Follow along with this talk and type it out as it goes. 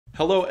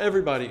Hello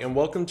everybody and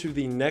welcome to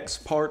the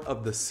next part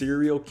of the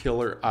serial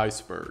killer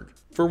Iceberg.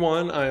 For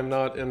one, I am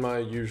not in my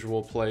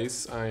usual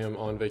place. I am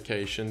on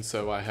vacation,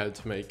 so I had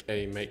to make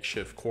a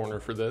makeshift corner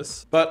for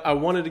this. But I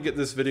wanted to get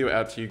this video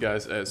out to you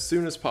guys as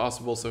soon as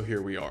possible, so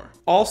here we are.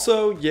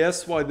 Also,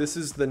 yes, why this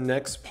is the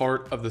next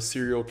part of the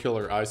serial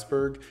killer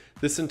Iceberg,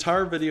 this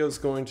entire video is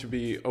going to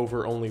be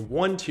over only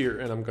one tier,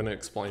 and I'm going to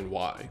explain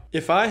why.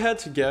 If I had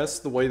to guess,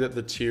 the way that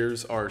the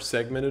tiers are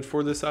segmented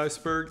for this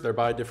iceberg, they're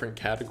by different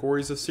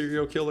categories of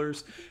serial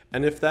killers,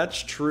 and if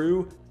that's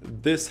true,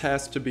 this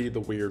has to be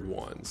the weird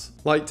ones.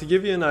 Like, to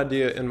give you an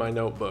idea, in my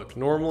notebook,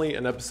 normally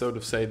an episode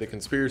of, say, the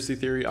conspiracy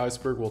theory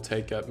iceberg will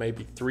take up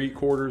maybe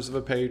 3/4 of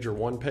a page or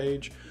 1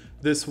 page.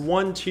 This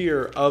one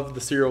tier of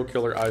the serial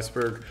killer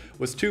iceberg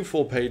was 2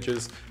 full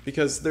pages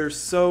because there's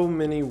so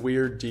many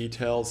weird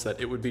details that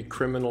it would be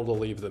criminal to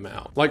leave them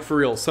out. Like, for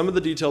real, some of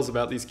the details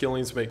about these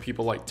killings make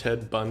people like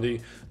Ted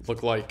Bundy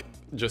look like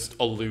just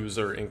a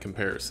loser in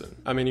comparison.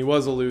 I mean, he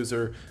was a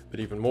loser, but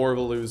even more of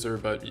a loser,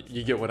 but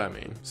you get what I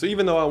mean. So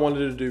even though I wanted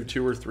to do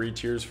 2 or 3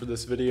 tiers for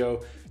this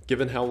video,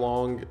 given how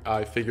long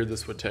I figured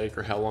this would take,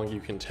 or how long you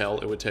can tell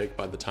it would take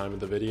by the time of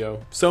the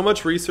video, so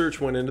much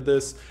research went into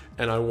this,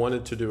 and I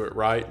wanted to do it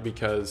right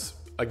because,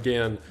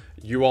 again,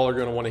 you all are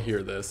going to want to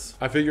hear this.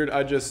 I figured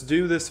I'd just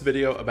do this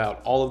video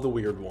about all of the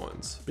weird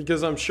ones,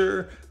 because I'm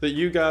sure that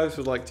you guys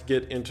would like to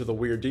get into the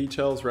weird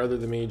details rather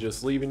than me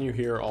just leaving you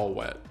here all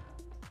wet.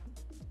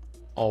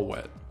 All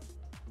wet.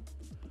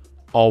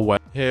 All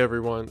wet. Hey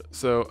everyone,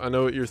 so I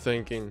know what you're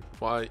thinking.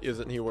 Why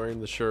isn't he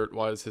wearing the shirt?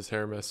 Why is his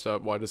hair messed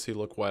up? Why does he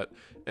look wet?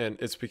 And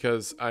it's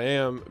because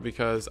I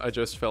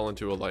just fell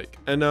into a lake.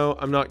 And no,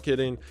 I'm not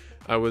kidding.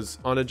 I was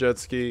on a jet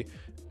ski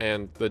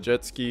and the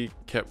jet ski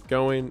kept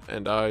going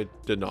and I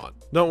did not.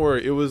 Don't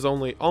worry, it was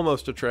only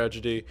almost a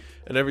tragedy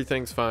and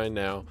everything's fine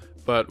now.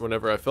 But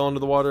whenever I fell into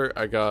the water,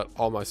 I got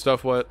all my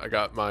stuff wet. I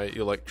got my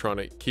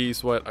electronic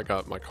keys wet. I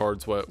got my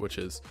cards wet, which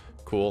is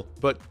cool.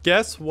 But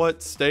guess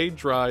what stayed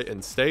dry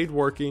and stayed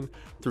working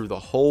through the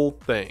whole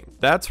thing?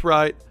 That's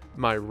right,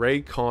 my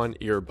Raycon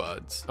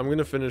earbuds. I'm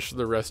gonna finish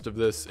the rest of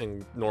this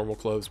in normal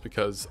clothes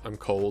because I'm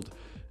cold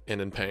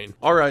and in pain.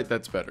 All right,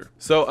 that's better.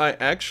 So I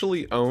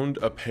actually owned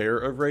a pair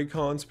of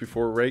Raycons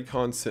before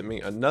Raycon sent me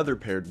another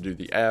pair to do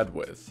the ad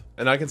with.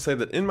 And I can say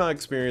that in my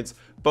experience,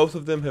 both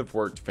of them have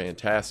worked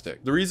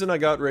fantastic. The reason I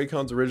got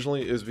Raycons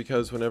originally is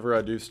because whenever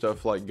I do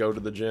stuff like go to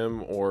the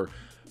gym or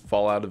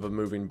fall out of a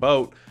moving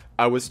boat,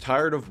 I was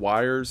tired of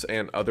wires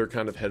and other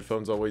kind of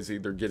headphones always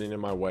either getting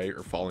in my way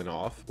or falling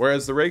off.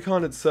 Whereas the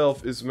Raycon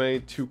itself is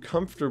made to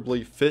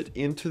comfortably fit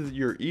into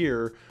your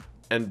ear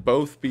and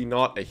both be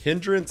not a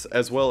hindrance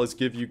as well as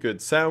give you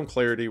good sound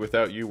clarity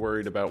without you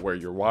worried about where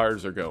your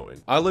wires are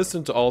going. I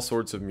listen to all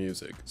sorts of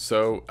music,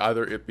 so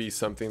either it be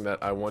something that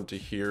I want to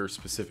hear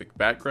specific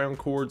background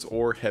chords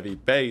or heavy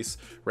bass,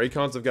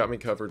 Raycons have got me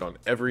covered on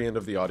every end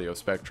of the audio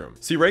spectrum.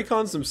 See,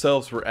 Raycons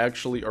themselves were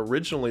actually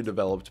originally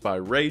developed by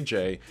Ray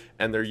J,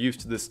 and they're used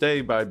to this day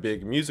by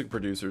big music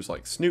producers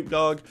like Snoop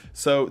Dogg,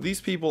 so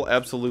these people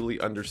absolutely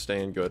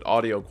understand good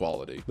audio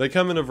quality. They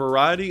come in a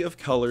variety of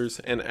colors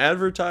and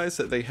advertise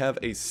that they have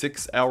a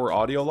 6-hour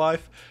audio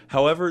life.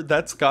 However,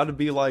 that's got to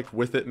be like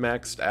with it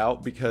maxed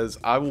out, because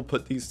I will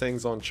put these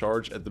things on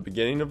charge at the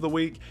beginning of the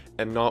week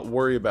and not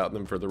worry about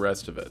them for the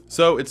rest of it.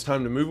 So it's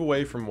time to move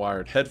away from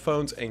wired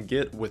headphones and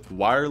get with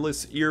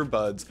wireless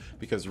earbuds,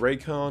 because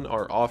Raycon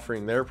are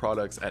offering their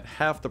products at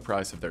half the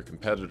price of their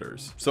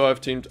competitors. So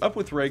I've teamed up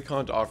with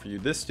Raycon to offer you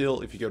this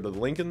deal. If you go to the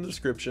link in the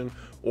description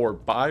or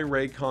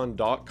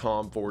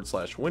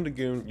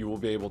buyraycon.com/Wendigoon, you will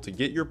be able to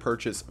get your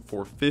purchase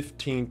for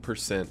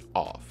 15%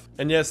 off.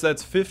 And yes,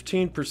 that's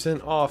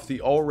 15% off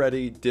the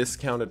already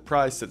discounted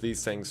price that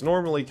these things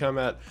normally come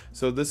at,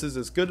 so this is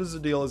as good as a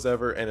deal as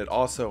ever, and it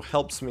also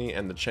helps me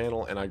and the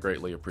channel, and I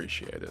greatly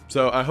appreciate it.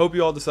 So I hope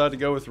you all decide to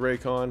go with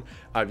Raycon.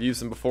 I've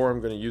used them before,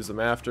 I'm going to use them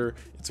after.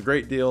 It's a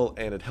great deal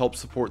and it helps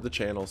support the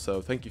channel,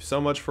 so thank you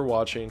so much for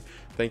watching.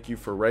 Thank you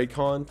for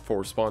Raycon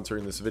for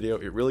sponsoring this video.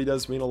 It really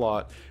does mean a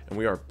lot, and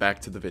we are back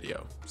to the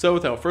video. So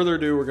without further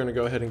ado, we're going to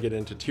go ahead and get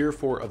into tier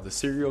 4 of the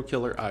serial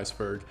killer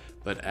iceberg,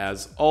 but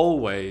as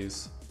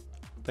always,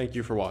 thank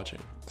you for watching.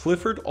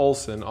 Clifford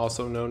Olson,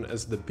 also known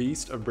as the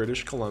Beast of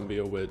British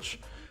Columbia, which,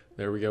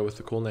 there we go with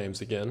the cool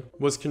names again,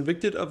 was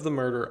convicted of the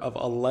murder of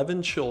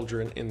 11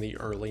 children in the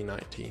early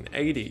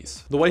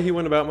 1980s. The way he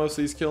went about most of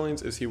these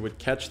killings is he would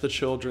catch the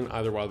children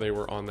either while they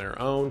were on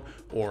their own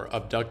or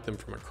abduct them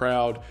from a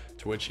crowd,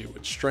 to which he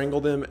would strangle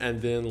them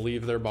and then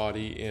leave their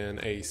body in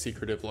a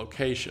secretive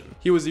location.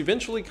 He was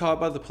eventually caught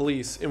by the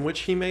police, in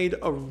which he made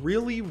a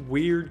really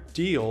weird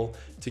deal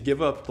to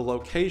give up the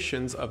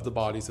locations of the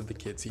bodies of the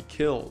kids he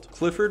killed.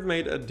 Clifford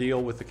made a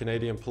deal with the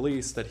Canadian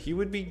police that he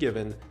would be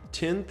given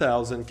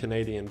 10,000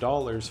 Canadian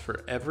dollars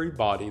for every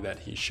body that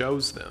he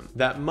shows them.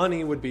 That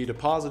money would be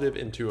deposited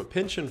into a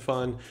pension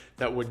fund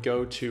that would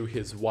go to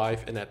his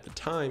wife and at the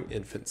time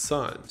infant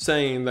son,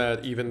 saying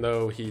that even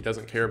though he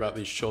doesn't care about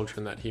these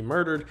children that he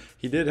murdered,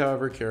 He did,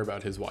 however, care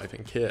about his wife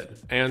and kid.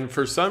 And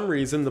for some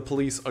reason, the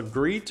police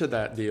agreed to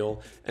that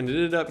deal and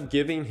ended up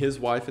giving his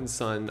wife and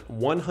son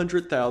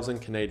 100,000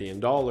 Canadian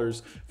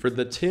dollars for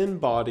the 10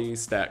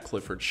 bodies that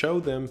Clifford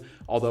showed them,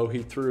 although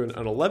he threw in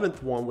an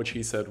 11th one, which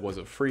he said was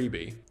a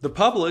freebie. The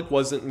public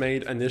wasn't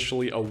made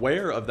initially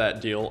aware of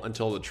that deal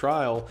until the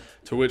trial,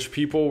 to which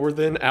people were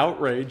then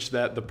outraged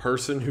that the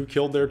person who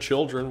killed their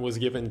children was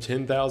given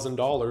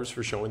 $10,000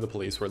 for showing the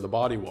police where the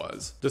body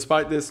was.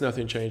 Despite this,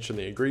 nothing changed in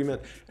the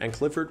agreement, and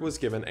Clifford was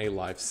given a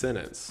life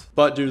sentence.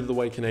 But due to the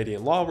way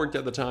Canadian law worked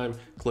at the time,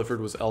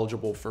 Clifford was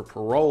eligible for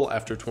parole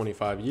after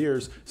 25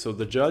 years, so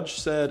the judge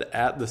said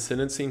at the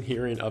sentencing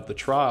hearing of the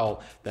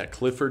trial that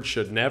Clifford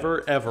should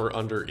never ever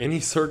under any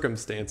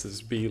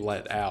circumstances be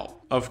let out.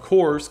 Of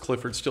course,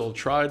 Clifford still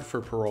tried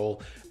for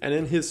parole, and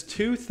in his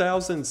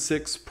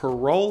 2006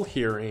 parole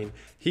hearing,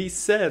 he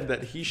said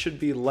that he should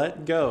be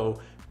let go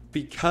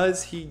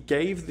because he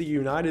gave the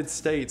United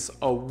States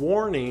a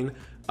warning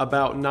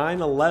about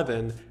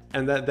 9/11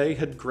 and that they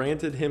had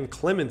granted him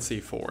clemency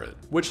for it.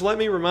 Which, let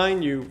me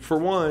remind you, for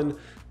one,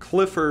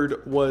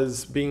 Clifford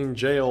was being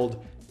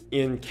jailed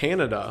in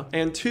Canada,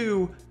 and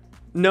two,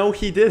 no,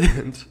 he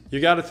didn't.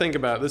 You got to think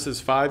about it. This is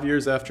 5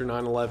 years after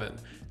 9/11.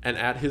 And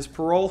at his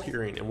parole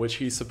hearing, in which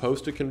he's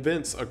supposed to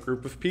convince a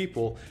group of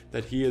people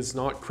that he is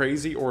not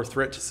crazy or a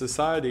threat to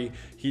society,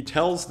 he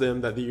tells them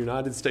that the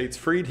United States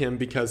freed him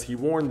because he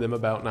warned them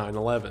about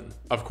 9/11.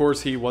 Of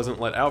course, he wasn't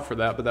let out for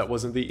that, but that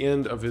wasn't the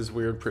end of his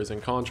weird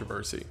prison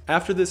controversy.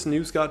 After this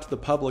news got to the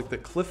public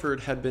that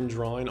Clifford had been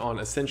drawing on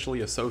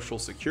essentially a social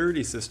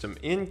security system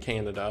in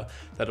Canada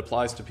that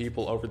applies to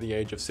people over the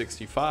age of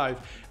 65,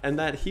 and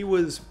that he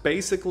was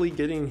basically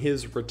getting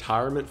his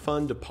retirement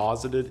fund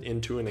deposited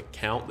into an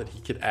account that he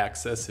could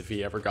access if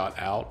he ever got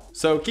out.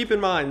 So keep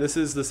in mind, this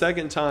is the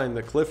second time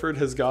that Clifford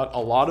has got a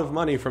lot of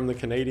money from the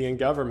Canadian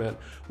government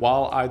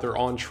while either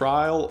on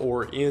trial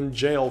or in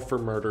jail for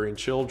murdering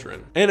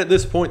children. And at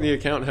this point, the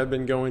account had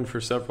been going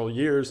for several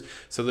years,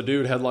 so the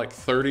dude had like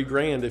 30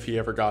 grand if he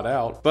ever got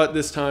out. But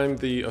this time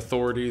the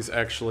authorities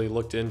actually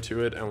looked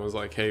into it and was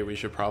like, hey, we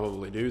should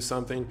probably do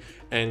something,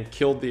 and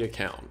killed the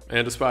account.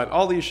 And despite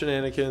all these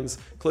shenanigans,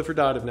 Clifford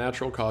died of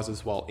natural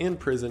causes while in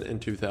prison in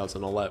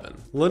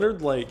 2011.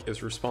 Leonard Lake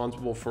is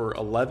responsible for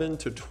 11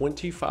 to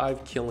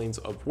 25 killings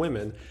of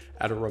women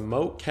at a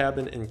remote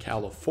cabin in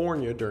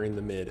California during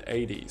the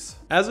mid-80s.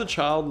 As a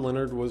child,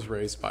 Leonard was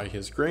raised by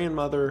his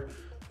grandmother,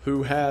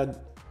 who had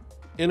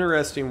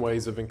interesting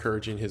ways of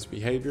encouraging his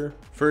behavior.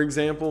 For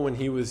example, when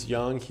he was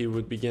young, he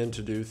would begin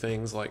to do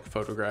things like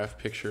photograph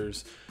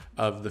pictures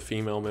of the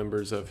female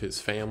members of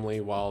his family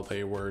while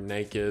they were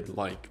naked,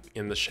 like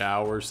in the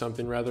shower or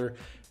something rather.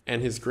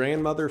 And his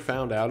grandmother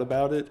found out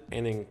about it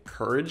and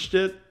encouraged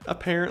it,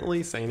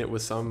 apparently, saying it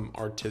was some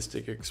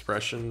artistic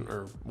expression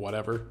or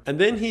whatever. And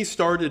then he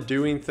started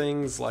doing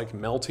things like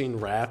melting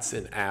rats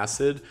in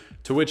acid,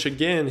 to which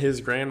again,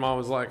 his grandma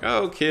was like,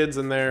 oh, kids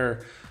and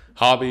their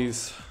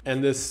hobbies.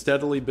 And this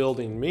steadily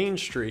building mean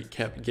streak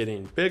kept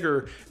getting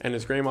bigger, and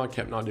his grandma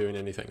kept not doing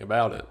anything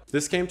about it.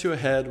 This came to a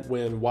head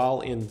when, while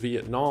in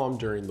Vietnam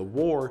during the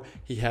war,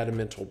 he had a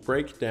mental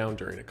breakdown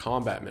during a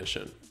combat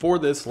mission. For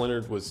this,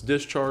 Leonard was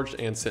discharged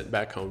and sent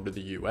back home to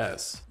the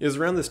US. It was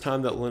around this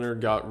time that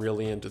Leonard got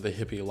really into the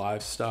hippie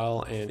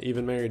lifestyle and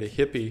even married a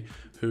hippie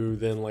who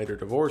then later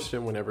divorced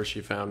him whenever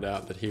she found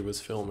out that he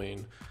was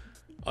filming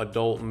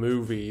adult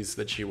movies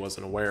that she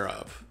wasn't aware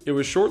of. It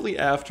was shortly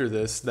after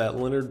this that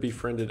Leonard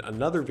befriended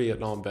another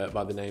Vietnam vet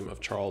by the name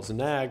of Charles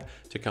Nag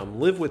to come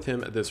live with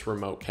him at this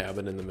remote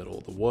cabin in the middle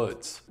of the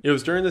woods. It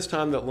was during this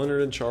time that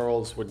Leonard and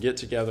Charles would get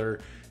together,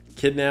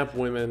 kidnap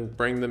women,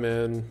 bring them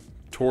in,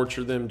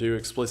 torture them, do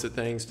explicit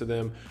things to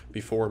them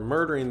before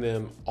murdering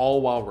them,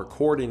 all while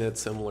recording it,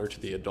 similar to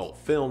the adult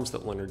films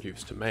that Leonard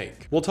used to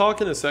make. We'll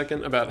talk in a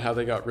second about how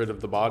they got rid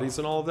of the bodies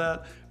and all of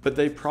that, but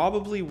they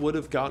probably would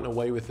have gotten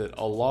away with it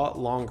a lot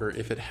longer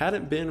if it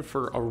hadn't been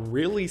for a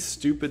really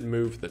stupid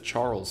move that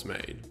Charles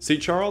made. See,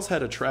 Charles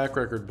had a track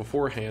record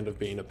beforehand of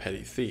being a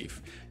petty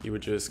thief. He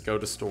would just go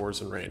to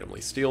stores and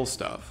randomly steal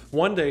stuff.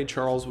 One day,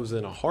 Charles was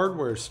in a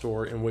hardware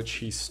store in which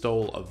he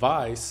stole a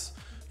vise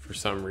for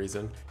some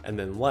reason, and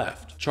then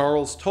left.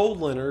 Charles told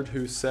Leonard,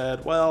 who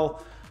said,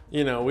 well,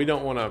 you know, we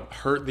don't want to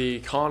hurt the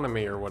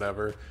economy or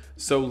whatever.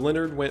 So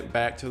Leonard went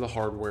back to the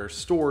hardware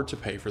store to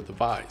pay for the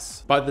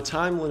vise. By the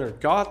time Leonard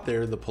got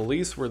there, the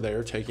police were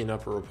there taking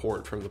up a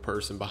report from the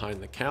person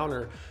behind the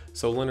counter.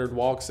 So Leonard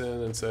walks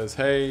in and says,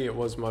 hey, it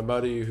was my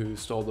buddy who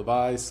stole the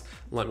vise.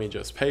 Let me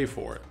just pay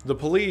for it. The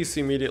police,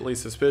 immediately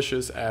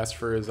suspicious, asked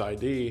for his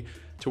ID,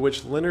 to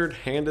which Leonard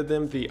handed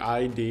them the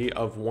ID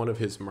of one of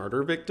his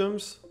murder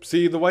victims.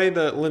 See, the way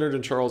that Leonard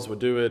and Charles would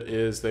do it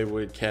is they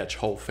would catch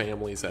whole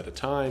families at a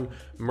time,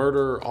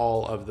 murder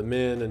all of the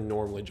men, and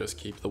normally just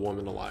keep the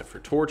woman alive for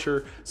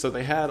torture. So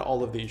they had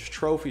all of these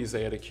trophies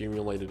they had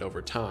accumulated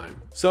over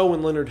time. So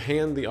when Leonard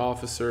handed the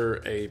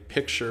officer a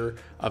picture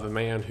of a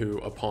man who,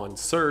 upon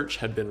search,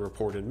 had been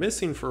reported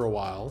missing for a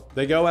while,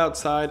 they go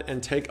outside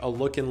and take a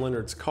look in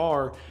Leonard's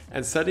car,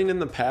 and sitting in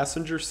the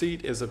passenger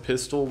seat is a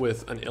pistol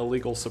with an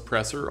illegal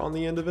suppressor on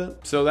the end of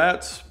it. So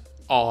that's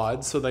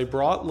odd, so they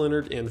brought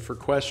Leonard in for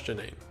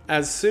questioning.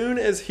 As soon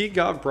as he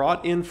got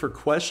brought in for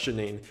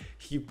questioning,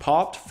 he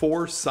popped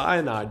 4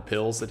 cyanide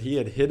pills that he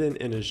had hidden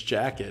in his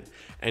jacket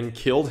and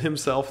killed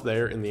himself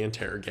there in the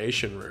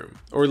interrogation room.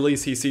 Or at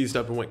least he seized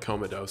up and went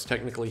comatose.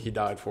 Technically, he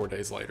died 4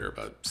 days later,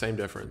 but same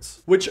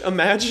difference. Which,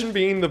 imagine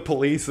being the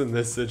police in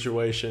this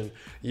situation.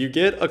 You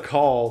get a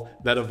call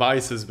that a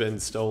vice has been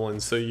stolen,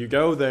 so you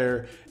go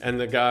there and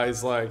the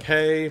guy's like,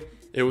 hey,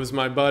 it was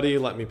my buddy,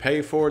 let me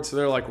pay for it. So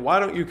they're like, why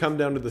don't you come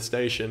down to the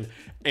station?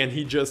 And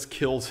he just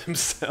kills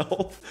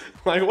himself.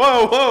 Like,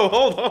 whoa,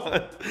 hold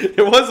on.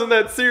 It wasn't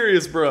that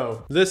serious,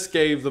 bro. This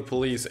gave the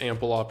police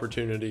ample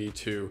opportunity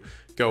to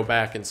go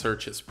back and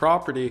search his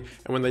property,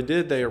 and when they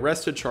did, they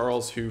arrested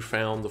Charles, who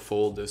found the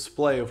full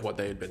display of what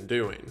they had been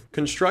doing.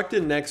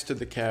 Constructed next to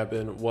the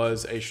cabin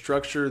was a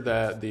structure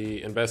that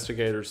the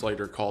investigators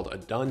later called a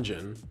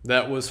dungeon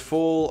that was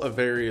full of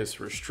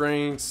various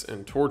restraints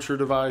and torture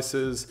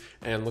devices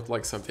and looked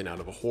like something out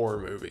of a horror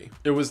movie.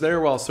 It was there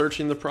while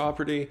searching the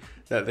property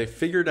that they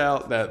figured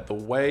out that the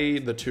way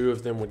the two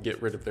of them would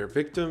get rid of their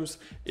victims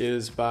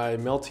is by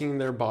melting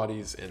their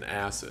bodies in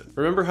acid.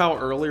 Remember how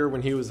earlier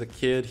when he was a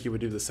kid, he would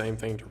do the same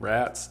thing to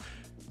rats?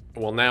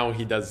 Well, now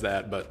he does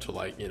that, but to,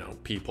 like,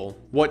 people.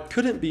 What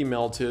couldn't be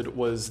melted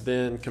was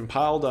then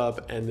compiled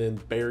up and then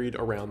buried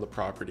around the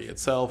property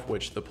itself,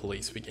 which the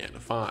police began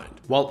to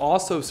find. While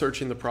also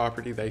searching the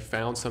property, they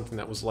found something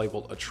that was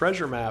labeled a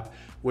treasure map,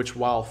 which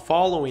while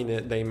following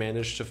it, they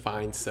managed to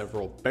find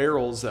several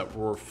barrels that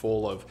were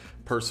full of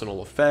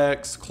personal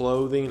effects,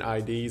 clothing,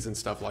 IDs, and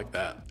stuff like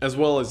that. As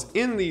well as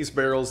in these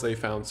barrels, they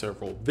found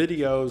several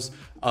videos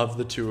of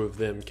the two of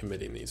them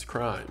committing these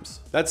crimes.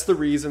 That's the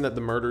reason that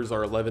the murders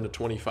are 11 to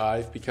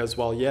 25, because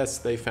while yes,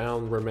 they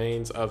found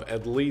remains of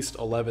at least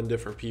 11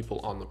 different people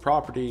on the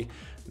property,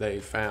 they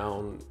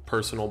found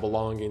personal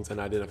belongings and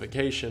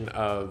identification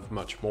of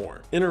much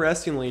more.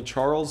 Interestingly,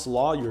 Charles'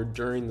 lawyer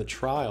during the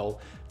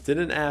trial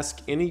didn't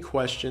ask any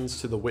questions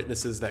to the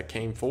witnesses that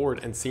came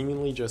forward and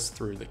seemingly just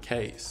threw the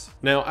case.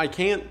 Now, I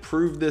can't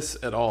prove this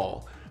at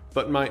all,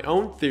 but my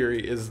own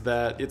theory is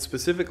that it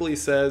specifically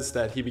says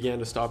that he began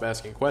to stop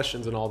asking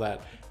questions and all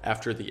that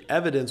after the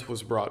evidence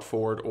was brought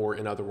forward, or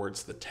in other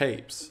words, the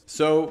tapes.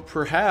 So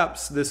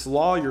perhaps this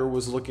lawyer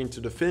was looking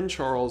to defend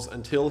Charles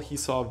until he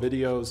saw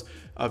videos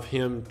of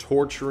him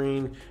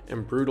torturing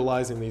and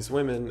brutalizing these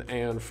women,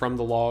 and from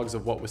the logs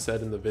of what was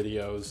said in the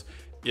videos,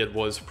 it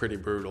was pretty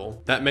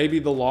brutal. That maybe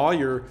the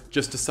lawyer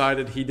just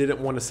decided he didn't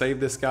want to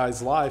save this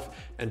guy's life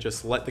and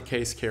just let the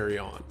case carry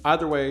on.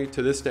 Either way,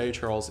 to this day,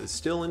 Charles is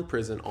still in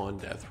prison on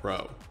death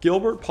row.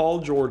 Gilbert Paul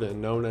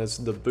Jordan, known as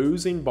the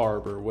Boozing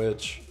Barber,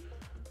 which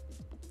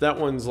that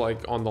one's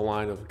like on the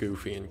line of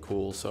goofy and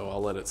cool, so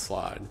I'll let it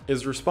slide,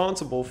 is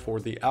responsible for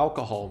the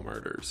alcohol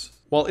murders.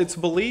 While it's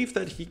believed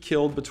that he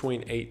killed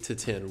between 8 to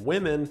 10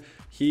 women,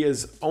 he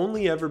has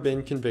only ever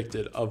been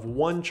convicted of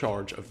 1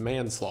 charge of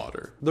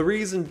manslaughter. The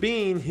reason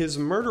being his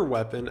murder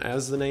weapon,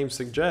 as the name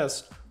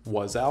suggests,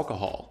 was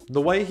alcohol.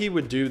 The way he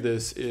would do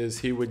this is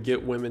he would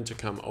get women to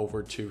come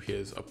over to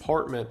his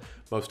apartment,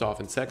 most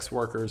often sex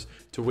workers,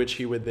 to which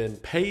he would then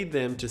pay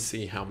them to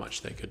see how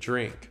much they could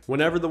drink.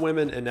 Whenever the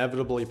women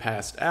inevitably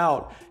passed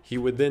out, he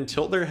would then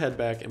tilt their head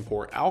back and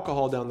pour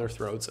alcohol down their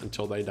throats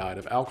until they died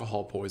of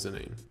alcohol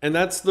poisoning. And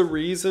that's the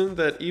reason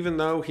that even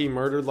though he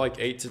murdered like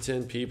 8 to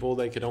 10 people,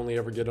 they could only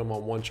ever get him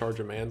on 1 charge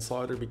of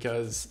manslaughter,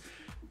 because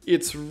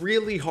it's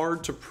really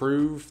hard to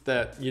prove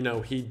that,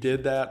 he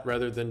did that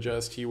rather than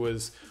just he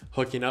was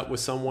hooking up with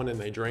someone and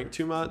they drank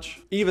too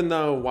much. Even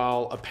though,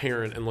 while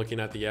apparent and looking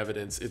at the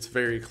evidence, it's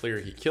very clear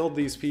he killed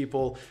these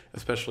people,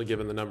 especially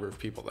given the number of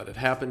people that it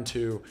happened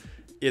to,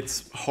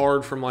 it's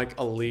hard from like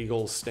a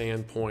legal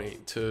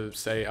standpoint to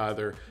say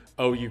either,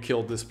 oh, you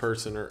killed this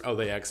person, or oh,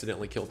 they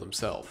accidentally killed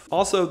themselves.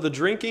 Also, the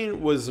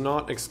drinking was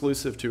not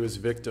exclusive to his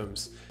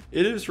victims.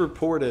 It is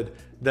reported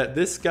that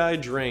this guy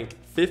drank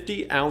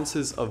 50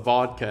 ounces of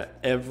vodka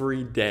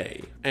every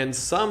day and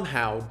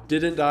somehow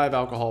didn't die of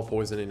alcohol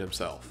poisoning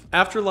himself.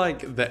 After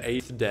like the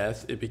 8th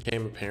death, it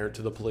became apparent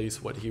to the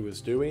police what he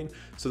was doing,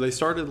 so they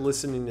started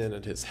listening in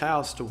at his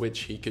house, to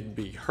which he could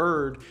be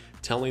heard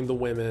telling the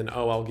women,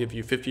 oh, I'll give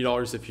you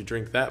 $50 if you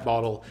drink that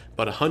bottle,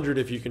 but $100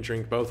 if you can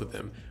drink both of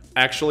them.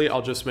 Actually,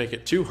 I'll just make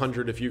it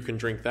 $200 if you can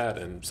drink that,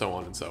 and so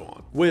on and so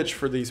on. Which,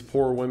 for these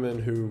poor women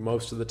who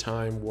most of the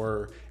time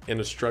were in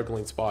a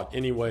struggling spot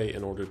anyway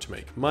in order to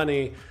make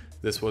money,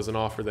 this was an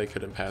offer they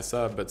couldn't pass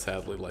up, but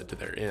sadly led to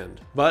their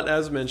end. But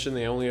as mentioned,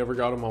 they only ever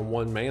got him on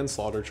 1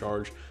 manslaughter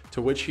charge,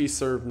 to which he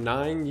served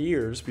 9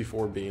 years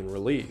before being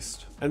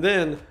released. And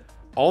then,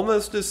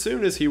 almost as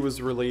soon as he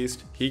was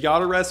released, he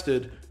got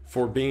arrested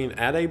for being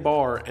at a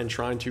bar and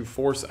trying to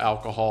force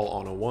alcohol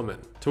on a woman.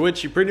 To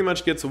which he pretty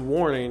much gets a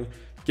warning,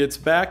 gets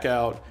back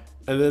out,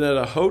 and then at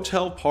a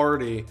hotel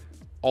party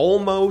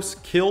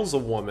almost kills a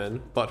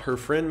woman, but her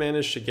friend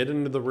managed to get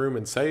into the room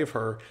and save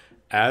her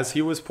as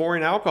he was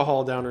pouring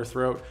alcohol down her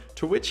throat,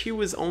 to which he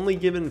was only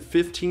given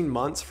 15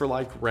 months for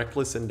like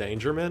reckless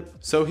endangerment.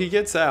 So he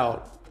gets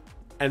out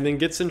and then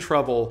gets in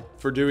trouble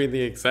for doing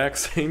the exact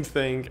same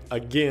thing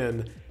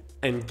again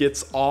and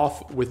gets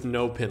off with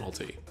no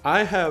penalty.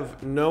 I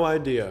have no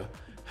idea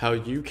how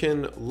you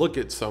can look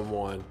at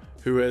someone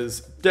who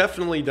has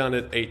definitely done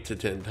it 8 to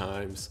 10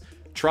 times,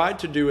 tried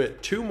to do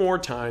it 2 more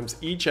times,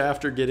 each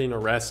after getting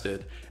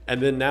arrested,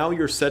 and then now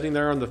you're sitting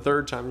there on the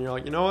 3rd time and you're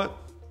like, you know what?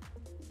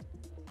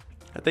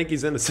 I think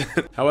he's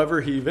innocent.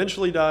 However, he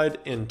eventually died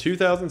in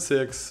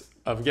 2006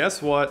 of,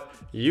 guess what?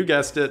 You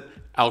guessed it,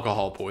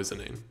 alcohol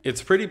poisoning.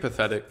 It's pretty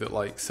pathetic that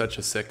like such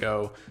a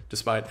sicko,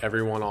 despite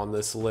everyone on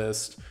this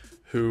list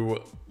who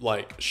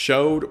like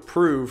showed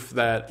proof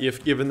that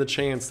if given the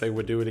chance they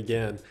would do it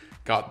again,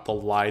 got the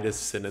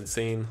lightest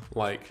sentencing,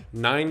 like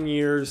 9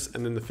 years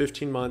and then the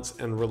 15 months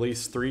and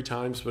released 3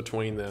 times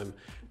between them,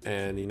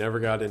 and he never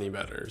got any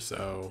better.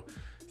 So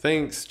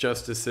thanks,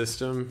 justice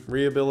system.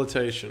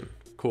 Rehabilitation,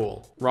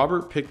 cool.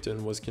 Robert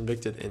Pickton was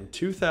convicted in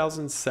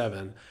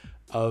 2007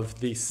 of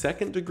the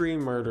 2nd-degree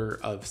murder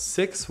of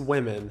 6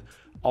 women,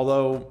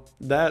 although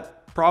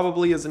that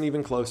probably isn't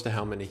even close to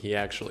how many he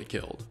actually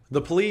killed.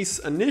 The police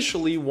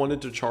initially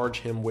wanted to charge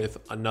him with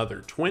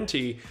another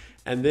 20,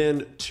 and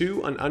then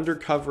to an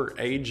undercover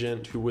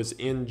agent who was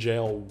in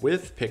jail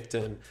with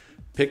Pickton,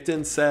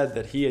 Pickton said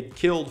that he had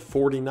killed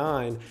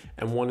 49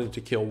 and wanted to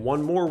kill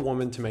 1 more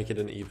woman to make it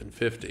an even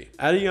 50.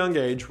 At a young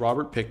age,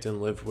 Robert Pickton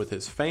lived with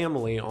his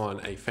family on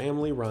a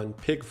family-run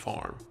pig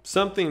farm.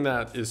 Something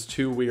that is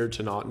too weird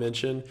to not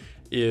mention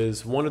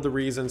is one of the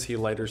reasons he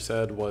later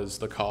said was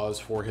the cause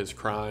for his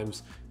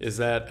crimes is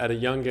that at a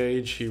young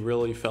age he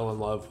really fell in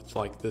love with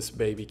like this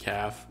baby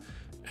calf,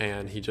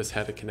 and he just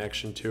had a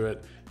connection to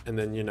it. And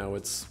then, you know,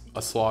 it's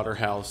a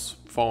slaughterhouse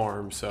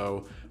farm,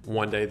 so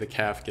one day the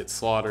calf gets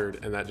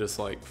slaughtered and that just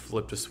like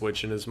flipped a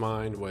switch in his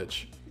mind,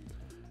 which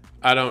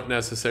I don't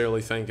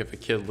necessarily think if a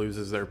kid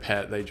loses their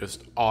pet they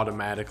just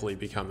automatically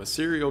become a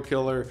serial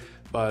killer,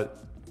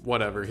 but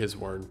whatever, his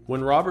word.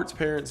 When Robert's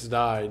parents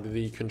died,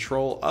 the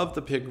control of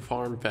the pig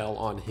farm fell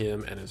on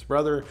him and his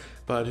brother,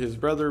 but his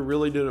brother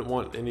really didn't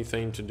want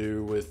anything to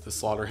do with the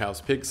slaughterhouse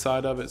pig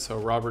side of it, so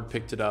Robert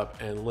picked it up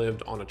and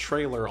lived on a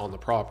trailer on the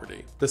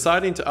property.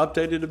 Deciding to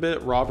update it a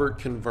bit, Robert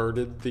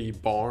converted the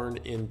barn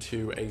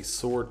into a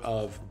sort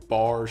of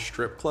bar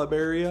strip club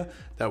area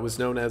that was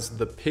known as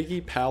the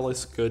Piggy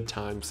Palace Good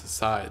Time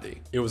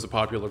Society. It was a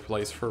popular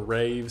place for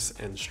raves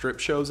and strip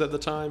shows at the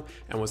time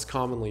and was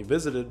commonly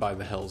visited by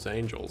the Hells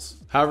Angels.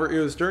 However, it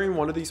was during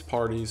one of these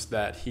parties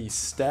that he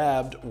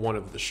stabbed one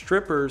of the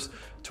strippers,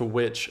 to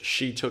which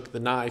she took the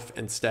knife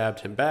and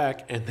stabbed him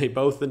back, and they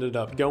both ended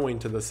up going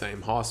to the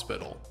same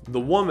hospital. The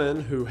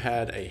woman, who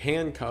had a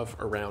handcuff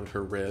around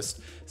her wrist,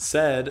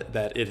 said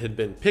that it had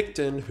been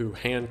Pickton who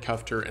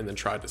handcuffed her and then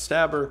tried to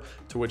stab her,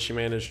 to which she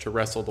managed to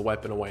wrestle the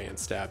weapon away and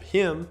stab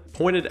him,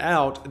 pointed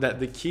out that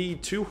the key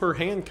to her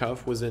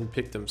handcuff was in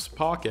Pickton's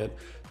pocket,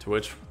 to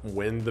which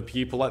when the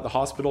people at the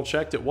hospital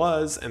checked, it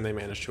was, and they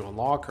managed to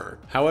unlock her.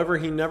 However,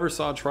 he never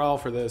saw trial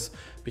for this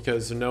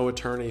because no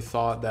attorney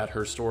thought that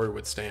her story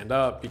would stand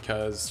up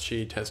because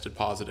she tested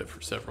positive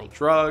for several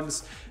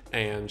drugs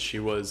and she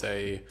was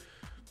a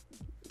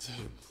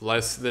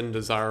less than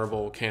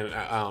desirable candidate.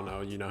 I don't know,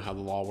 you know how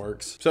the law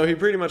works. So he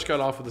pretty much got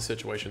off with the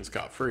situation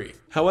scot-free.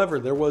 However,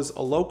 there was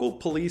a local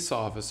police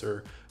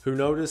officer who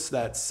noticed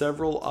that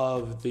several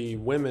of the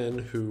women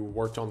who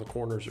worked on the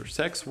corners or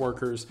sex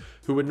workers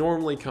who would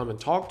normally come and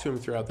talk to him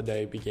throughout the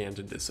day began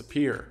to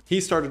disappear.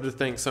 He started to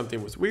think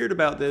something was weird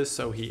about this,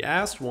 so he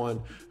asked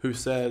one who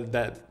said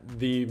that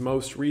the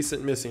most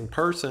recent missing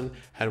person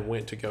had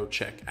went to go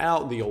check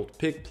out the old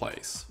pig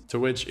place. To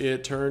which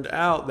it turned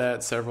out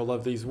that several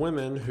of these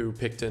women who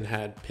Pickton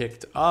had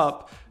picked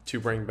up to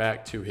bring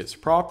back to his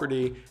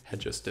property had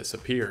just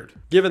disappeared.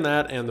 Given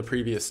that and the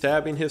previous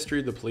stabbing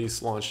history, the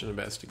police launched an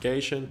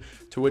investigation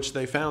to which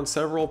they found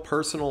several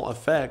personal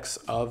effects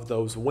of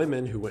those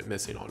women who went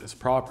missing on his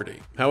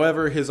property.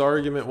 However, his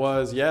argument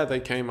was, yeah, they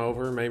came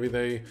over, maybe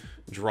they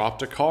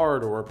dropped a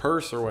card or a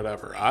purse or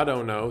whatever. I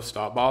don't know,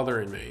 stop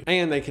bothering me.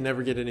 And they can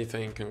never get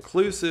anything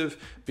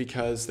conclusive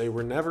because they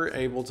were never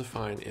able to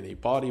find any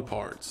body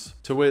parts.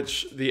 To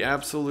which the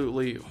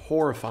absolutely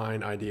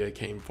horrifying idea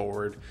came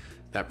forward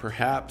that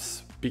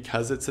perhaps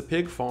because it's a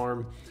pig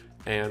farm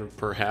and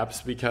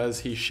perhaps because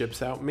he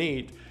ships out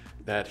meat,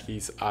 that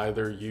he's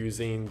either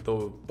using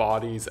the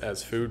bodies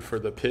as food for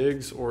the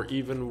pigs or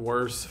even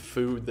worse,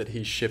 food that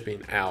he's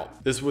shipping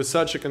out. This was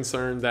such a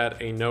concern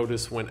that a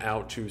notice went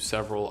out to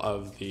several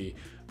of the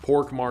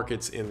pork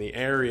markets in the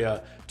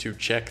area to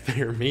check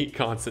their meat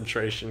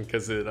concentration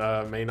because it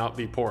may not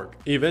be pork.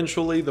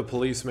 Eventually, the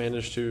police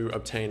managed to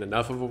obtain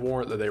enough of a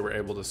warrant that they were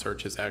able to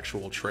search his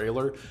actual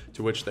trailer,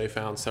 to which they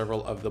found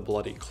several of the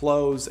bloody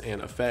clothes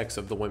and effects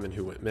of the women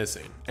who went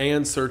missing.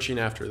 And searching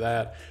after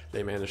that,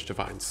 they managed to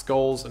find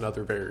skulls and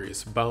other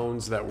various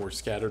bones that were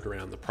scattered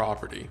around the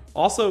property.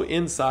 Also,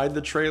 inside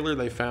the trailer,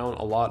 they found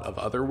a lot of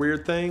other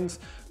weird things,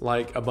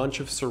 like a bunch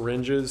of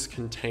syringes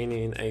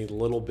containing a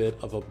little bit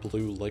of a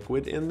blue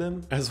liquid in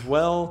them, as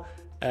well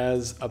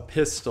as a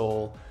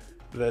pistol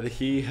that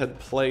he had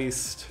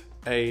placed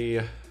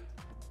a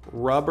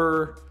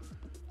rubber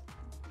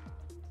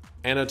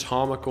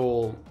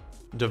anatomical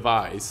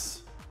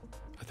device,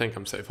 I think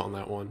I'm safe on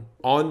that one.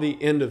 On the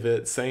end of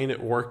it, saying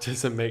it worked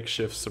as a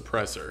makeshift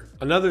suppressor.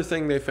 Another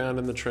thing they found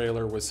in the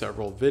trailer was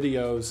several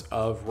videos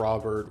of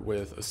Robert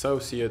with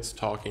associates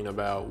talking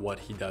about what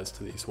he does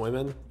to these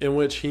women, in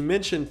which he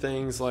mentioned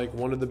things like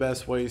one of the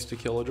best ways to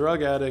kill a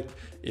drug addict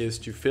is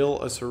to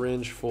fill a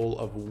syringe full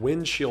of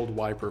windshield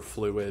wiper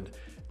fluid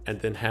and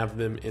then have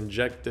them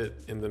inject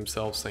it in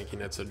themselves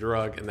thinking it's a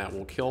drug, and that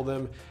will kill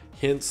them,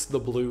 hence the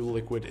blue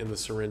liquid in the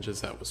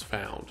syringes that was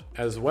found.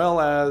 As well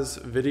as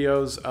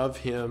videos of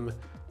him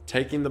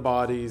taking the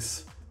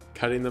bodies,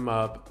 cutting them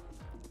up,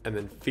 and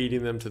then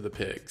feeding them to the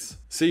pigs.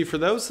 See, for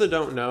those that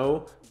don't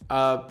know,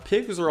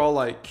 pigs are all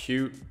like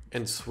cute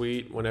and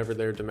sweet whenever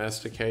they're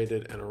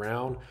domesticated and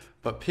around,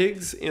 but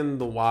pigs in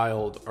the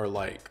wild are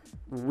like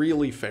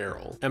really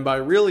feral. And by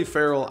really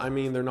feral, I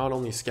mean they're not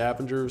only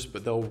scavengers,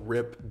 but they'll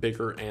rip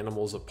bigger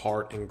animals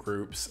apart in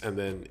groups and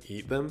then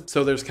eat them.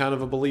 So there's kind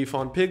of a belief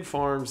on pig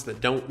farms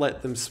that don't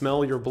let them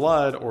smell your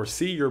blood or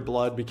see your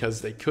blood because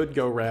they could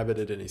go rabid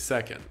at any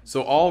second.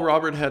 So all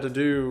Robert had to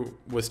do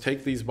was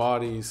take these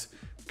bodies,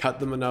 cut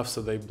them enough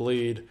so they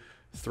bleed,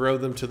 throw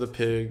them to the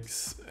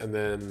pigs, and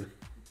then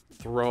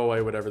throw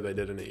away whatever they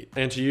didn't eat.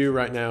 And to you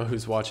right now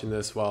who's watching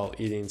this while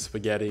eating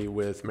spaghetti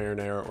with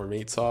marinara or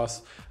meat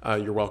sauce,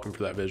 you're welcome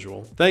for that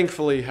visual.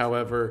 Thankfully,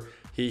 however,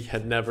 he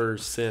had never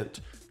sent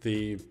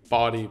the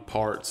body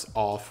parts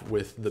off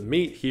with the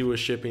meat he was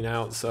shipping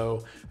out,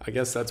 so I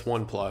guess that's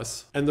one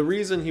plus. And the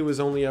reason he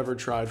was only ever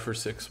tried for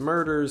 6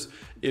 murders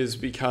is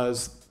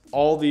because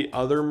all the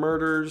other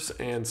murders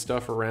and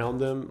stuff around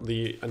them,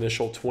 the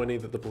initial 20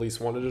 that the police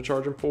wanted to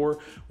charge him for,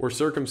 were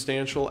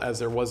circumstantial, as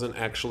there wasn't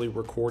actually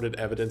recorded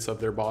evidence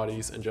of their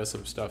bodies and just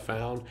some stuff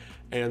found.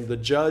 And the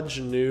judge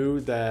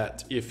knew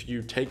that if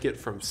you take it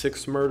from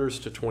 6 murders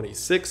to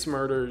 26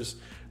 murders,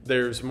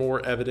 there's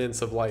more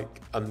evidence of like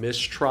a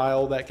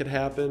mistrial that could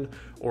happen,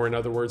 or in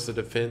other words, the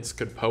defense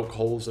could poke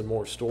holes in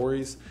more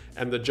stories.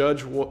 And the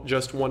judge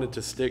just wanted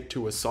to stick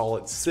to a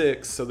solid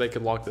 6 so they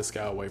could lock this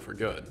guy away for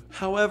good.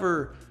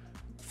 However,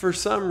 for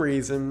some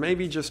reason,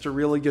 maybe just a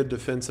really good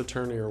defense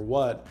attorney or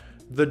what,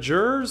 the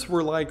jurors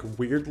were like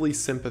weirdly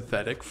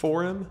sympathetic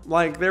for him.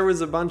 Like there was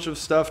a bunch of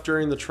stuff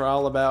during the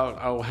trial about,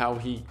 oh, how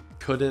he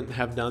couldn't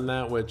have done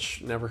that,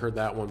 which never heard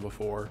that one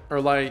before. Or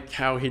like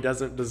how he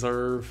doesn't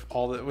deserve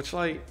all that, which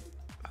like,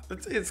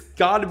 it's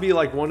gotta be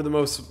like one of the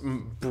most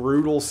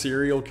brutal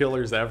serial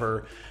killers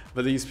ever.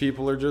 But these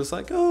people are just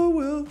like, oh,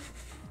 well,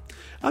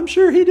 I'm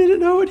sure he didn't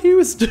know what he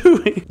was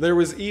doing. There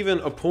was even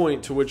a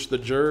point to which the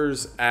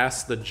jurors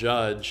asked the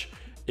judge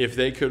if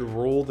they could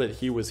rule that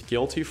he was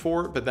guilty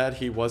for it, but that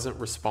he wasn't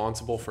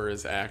responsible for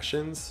his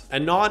actions.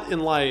 And not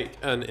in like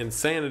an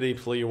insanity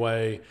plea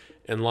way,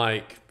 and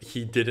like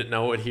he didn't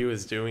know what he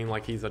was doing,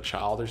 like he's a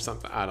child or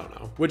something, I don't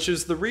know. Which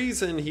is the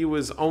reason he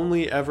was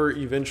only ever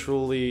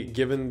eventually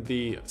given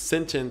the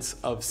sentence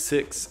of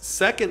 6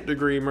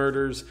 second-degree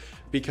murders,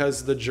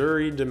 because the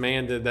jury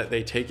demanded that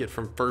they take it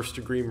from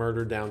first-degree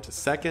murder down to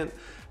second.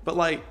 But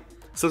like,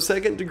 so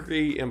second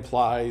degree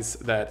implies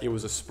that it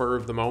was a spur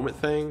of the moment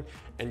thing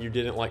and you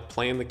didn't like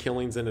plan the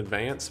killings in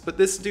advance. But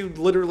this dude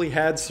literally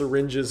had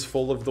syringes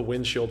full of the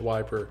windshield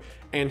wiper,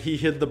 and he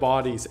hid the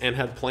bodies and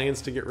had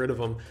plans to get rid of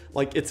them.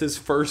 Like, it's as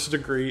first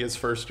degree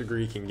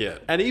can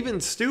get. And even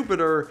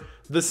stupider,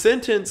 the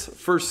sentence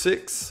for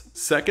 6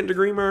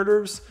 second-degree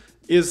murders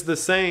is the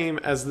same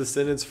as the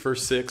sentence for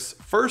 6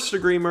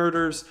 first-degree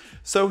murders,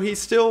 so he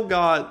still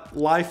got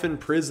life in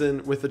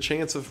prison with a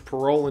chance of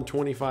parole in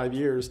 25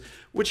 years,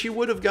 which he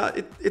would have got.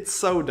 It's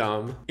so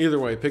dumb. Either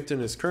way,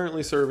 Picton is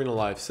currently serving a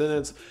life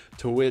sentence,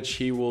 to which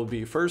he will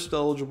be first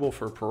eligible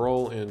for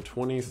parole in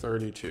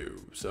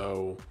 2032.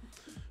 So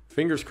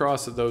fingers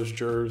crossed that those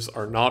jurors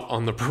are not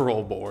on the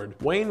parole board.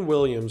 Wayne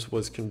Williams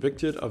was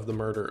convicted of the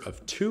murder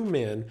of 2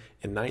 men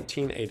in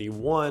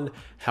 1981.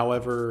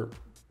 However,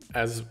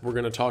 as we're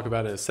going to talk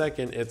about in a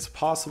second, it's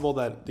possible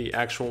that the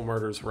actual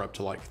murders were up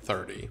to like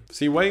 30.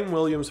 See, Wayne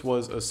Williams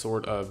was a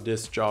sort of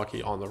disc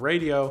jockey on the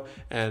radio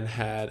and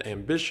had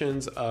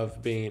ambitions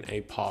of being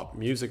a pop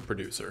music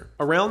producer.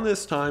 Around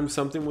this time,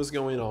 something was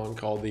going on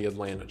called the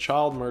Atlanta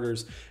child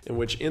murders, in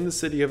which in the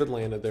city of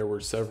Atlanta there were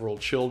several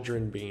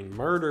children being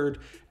murdered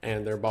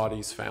and their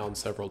bodies found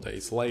several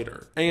days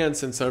later. And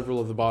since several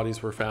of the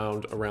bodies were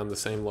found around the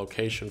same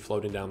location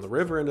floating down the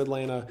river in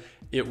Atlanta,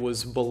 it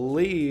was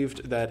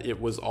believed that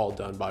it was all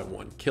done by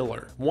one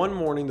killer. One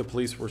morning, the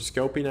police were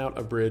scoping out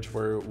a bridge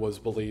where it was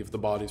believed the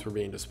bodies were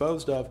being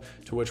disposed of,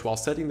 to which while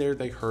sitting there,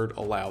 they heard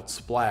a loud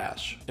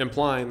splash,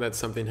 implying that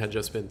something had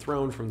just been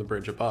thrown from the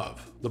bridge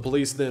above. The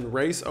police then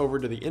race over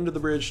to the end of the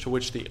bridge, to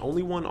which the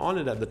only one on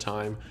it at the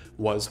time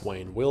was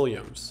Wayne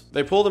Williams.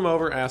 They pulled him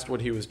over, asked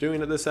what he was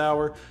doing at this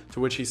hour, to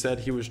which he he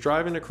said he was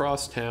driving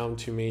across town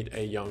to meet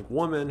a young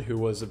woman who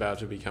was about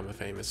to become a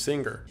famous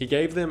singer. He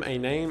gave them a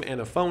name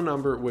and a phone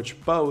number, which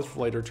both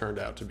later turned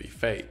out to be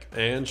fake.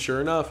 And sure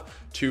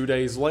enough, 2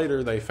 days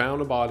later, they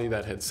found a body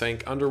that had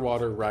sank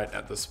underwater right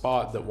at the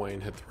spot that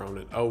Wayne had thrown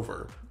it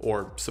over,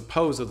 or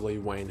supposedly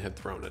Wayne had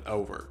thrown it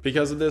over.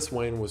 Because of this,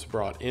 Wayne was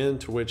brought in,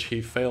 to which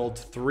he failed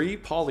 3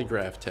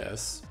 polygraph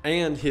tests,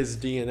 and his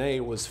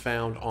DNA was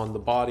found on the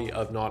body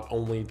of not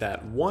only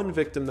that one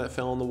victim that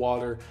fell in the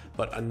water,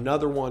 but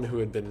another one who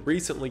had been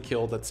recently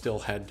killed that still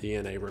had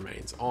DNA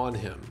remains on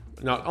him.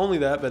 Not only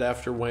that, but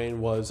after Wayne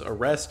was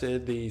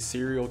arrested, the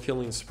serial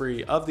killing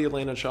spree of the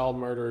Atlanta child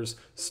murders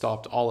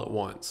stopped all at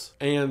once.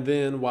 And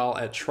then while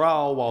at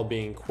trial, while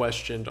being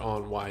questioned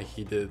on why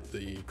he did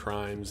the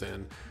crimes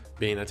and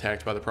being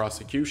attacked by the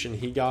prosecution,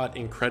 he got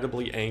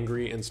incredibly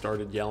angry and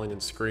started yelling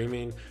and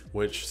screaming,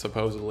 which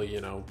supposedly,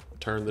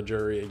 turned the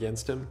jury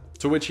against him.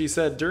 To which he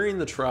said during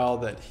the trial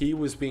that he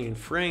was being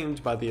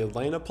framed by the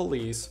Atlanta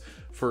police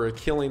for a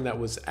killing that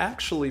was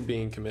actually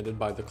being committed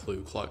by the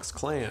Ku Klux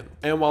Klan.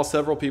 And while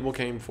several people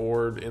came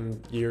forward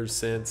in years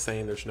since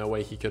saying there's no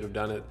way he could have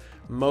done it,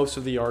 most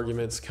of the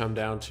arguments come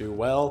down to,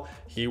 well,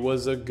 he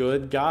was a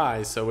good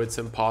guy, so it's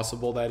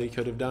impossible that he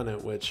could have done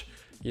it, which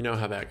you know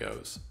how that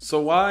goes. So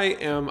why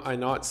am I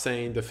not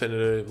saying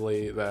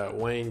definitively that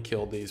Wayne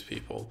killed these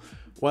people?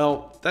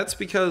 Well, that's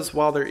because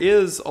while there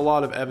is a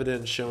lot of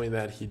evidence showing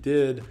that he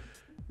did,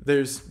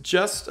 there's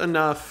just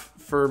enough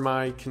for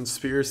my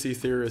conspiracy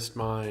theorist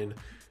mind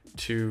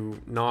to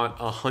not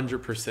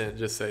 100%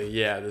 just say,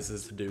 yeah, this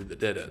is the dude that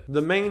did it.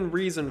 The main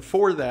reason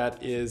for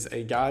that is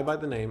a guy by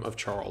the name of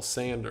Charles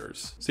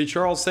Sanders. See,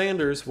 Charles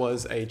Sanders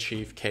was a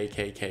chief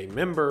KKK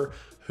member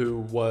who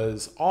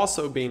was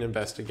also being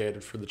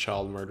investigated for the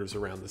child murders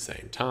around the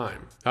same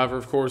time. However,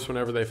 of course,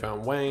 whenever they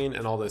found Wayne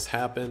and all this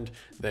happened,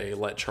 they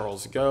let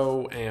Charles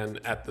go, and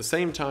at the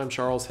same time,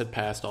 Charles had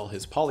passed all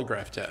his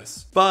polygraph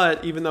tests.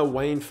 But even though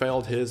Wayne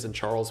failed his and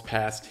Charles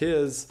passed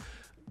his,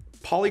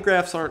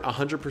 polygraphs aren't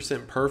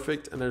 100%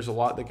 perfect, and there's a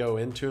lot that go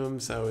into them,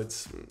 so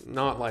it's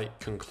not like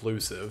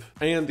conclusive.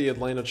 And the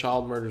Atlanta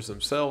child murders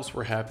themselves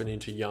were happening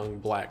to young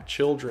black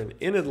children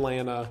in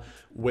Atlanta,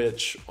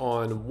 which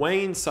on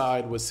Wayne's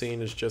side was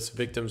seen as just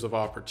victims of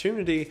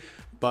opportunity,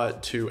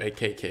 but to a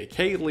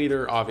KKK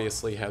leader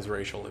obviously has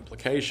racial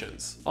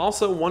implications.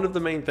 Also, one of the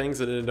main things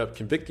that ended up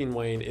convicting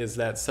Wayne is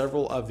that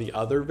several of the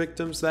other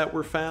victims that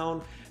were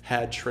found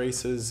had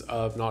traces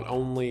of not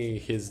only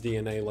his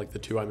DNA like the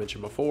 2 I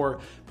mentioned before,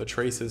 but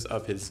traces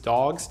of his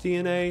dog's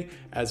DNA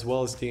as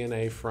well as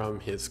DNA from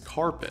his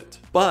carpet.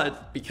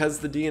 But because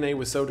the DNA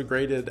was so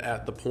degraded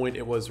at the point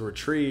it was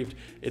retrieved,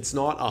 it's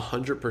not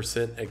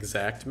 100%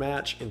 exact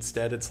match.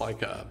 Instead, it's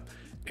like a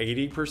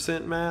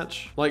 80%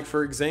 match. Like,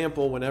 for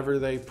example, whenever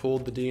they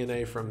pulled the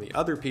DNA from the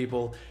other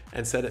people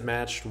and said it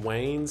matched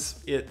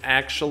Wayne's, it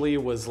actually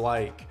was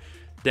like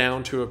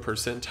down to a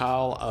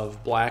percentile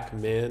of black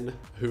men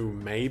who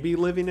may be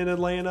living in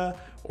Atlanta,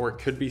 or it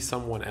could be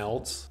someone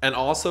else. And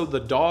also the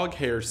dog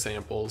hair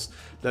samples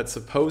that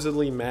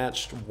supposedly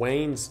matched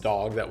Wayne's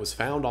dog that was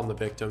found on the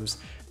victims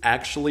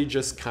actually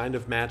just kind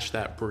of matched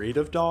that breed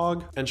of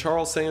dog. And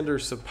Charles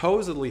Sanders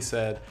supposedly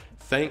said,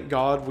 "Thank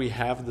God we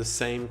have the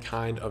same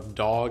kind of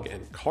dog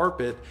and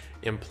carpet,"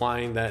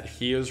 implying that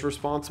he is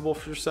responsible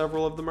for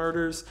several of the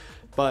murders.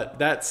 But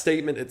that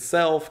statement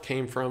itself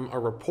came from a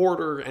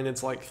reporter, and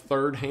it's like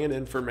third-hand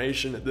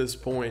information at this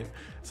point,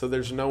 so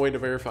there's no way to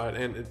verify it,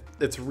 and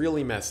it's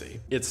really messy.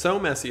 It's so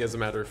messy, as a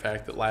matter of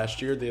fact, that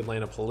last year the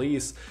Atlanta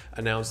police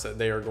announced that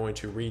they are going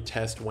to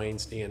retest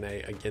Wayne's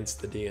DNA against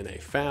the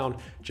DNA found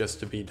just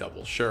to be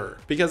double sure.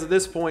 Because at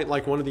this point,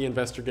 like one of the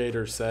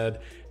investigators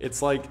said,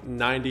 it's like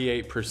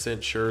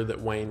 98% sure that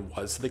Wayne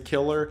was the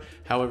killer.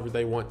 However,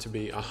 they want to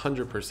be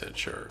 100%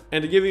 sure.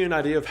 And to give you an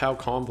idea of how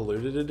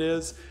convoluted it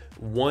is,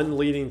 one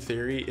leading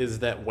theory is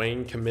that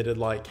Wayne committed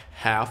like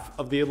half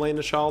of the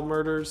Atlanta child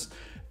murders,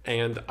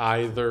 and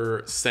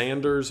either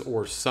Sanders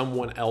or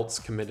someone else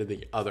committed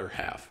the other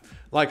half.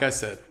 Like I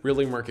said,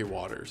 really murky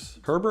waters.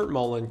 Herbert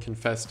Mullen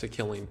confessed to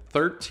killing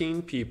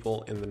 13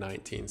 people in the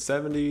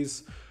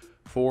 1970s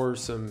for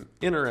some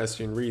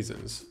interesting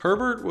reasons.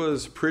 Herbert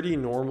was pretty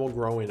normal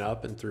growing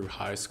up and through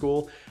high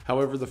school.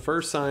 However, the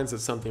first signs that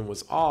something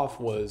was off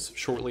was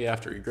shortly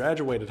after he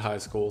graduated high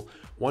school,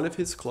 one of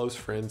his close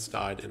friends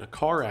died in a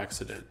car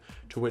accident,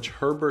 to which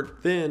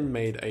Herbert then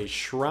made a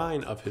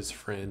shrine of his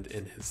friend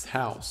in his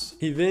house.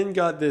 He then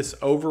got this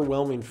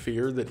overwhelming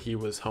fear that he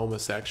was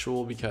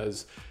homosexual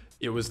because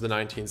it was the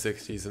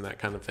 1960s and that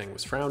kind of thing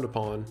was frowned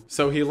upon.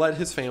 So he let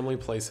his family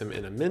place him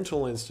in a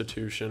mental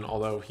institution,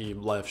 although he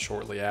left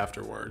shortly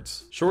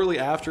afterwards. Shortly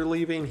after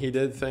leaving, he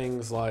did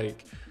things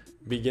like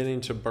beginning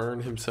to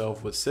burn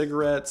himself with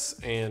cigarettes,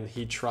 and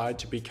he tried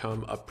to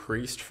become a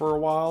priest for a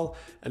while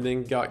and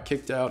then got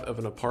kicked out of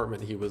an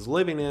apartment he was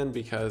living in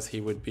because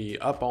he would be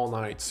up all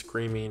night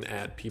screaming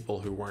at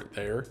people who weren't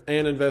there.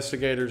 And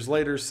investigators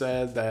later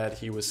said that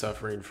he was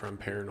suffering from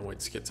paranoid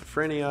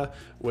schizophrenia,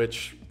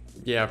 which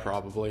Yeah,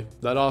 probably.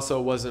 That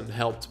also wasn't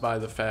helped by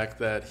the fact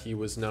that he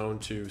was known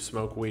to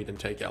smoke weed and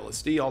take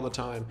LSD all the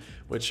time,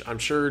 which I'm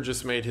sure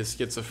just made his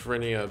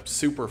schizophrenia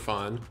super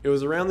fun. It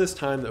was around this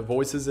time that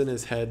voices in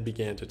his head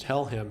began to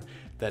tell him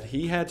that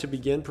he had to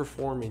begin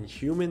performing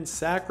human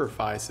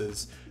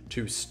sacrifices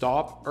to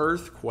stop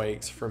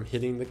earthquakes from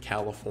hitting the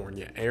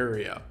California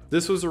area.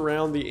 This was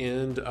around the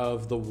end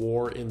of the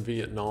war in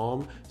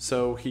Vietnam,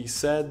 so he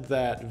said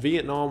that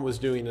Vietnam was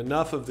doing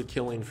enough of the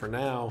killing for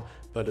now,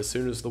 but as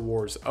soon as the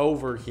war's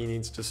over, he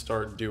needs to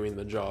start doing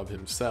the job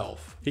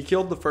himself. He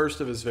killed the first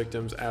of his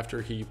victims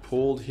after he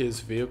pulled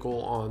his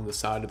vehicle on the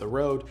side of the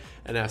road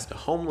and asked a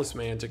homeless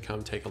man to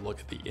come take a look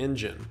at the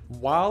engine.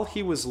 While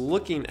he was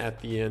looking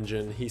at the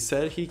engine, he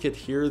said he could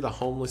hear the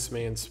homeless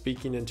man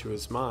speaking into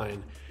his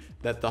mind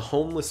that the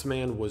homeless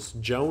man was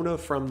Jonah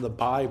from the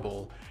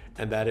Bible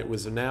and that it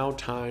was now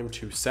time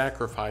to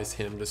sacrifice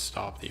him to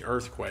stop the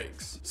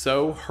earthquakes.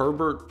 So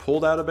Herbert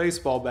pulled out a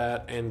baseball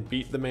bat and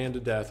beat the man to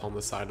death on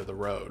the side of the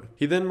road.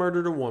 He then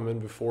murdered a woman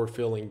before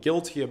feeling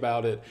guilty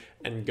about it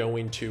and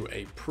going to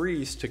a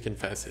priest to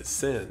confess his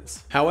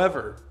sins.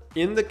 However,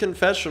 in the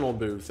confessional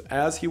booth,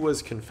 as he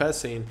was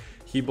confessing,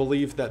 he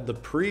believed that the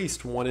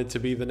priest wanted to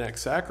be the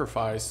next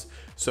sacrifice,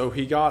 so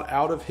he got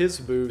out of his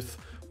booth,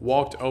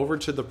 walked over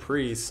to the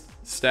priest,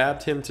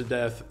 stabbed him to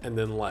death, and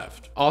then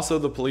left. Also,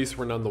 the police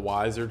were none the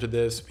wiser to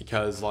this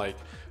because,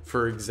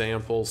 for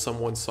example,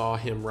 someone saw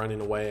him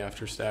running away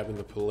after stabbing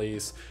the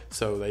police,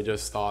 so they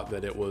just thought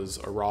that it was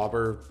a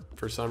robber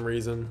for some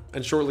reason.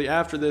 And shortly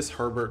after this,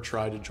 Herbert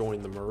tried to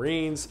join the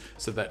Marines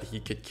so that he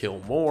could kill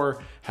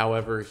more.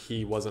 However,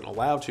 he wasn't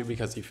allowed to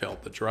because he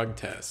failed the drug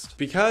test.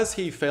 Because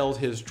he failed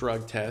his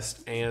drug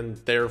test and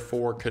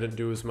therefore couldn't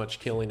do as much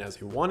killing as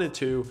he wanted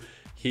to,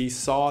 he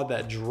saw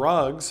that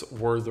drugs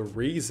were the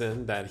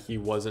reason that he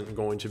wasn't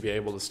going to be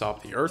able to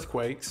stop the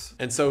earthquakes.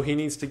 And so he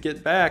needs to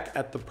get back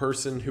at the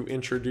person who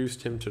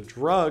introduced him to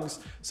drugs.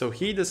 So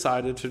he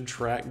decided to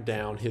track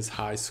down his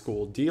high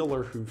school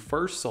dealer who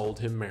first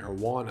sold him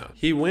marijuana.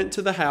 He went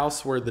to the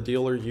house where the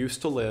dealer used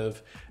to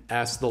live,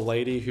 asked the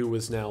lady who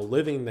was now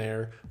living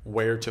there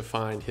where to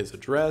find his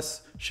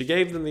address. She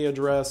gave them the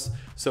address.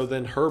 So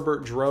then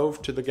Herbert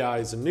drove to the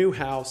guy's new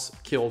house,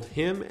 killed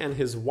him and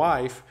his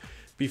wife,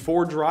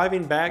 before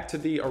driving back to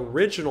the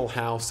original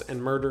house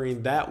and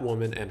murdering that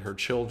woman and her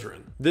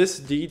children. This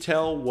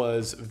detail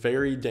was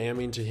very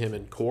damning to him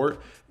in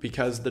court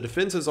because the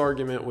defense's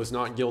argument was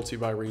not guilty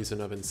by reason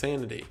of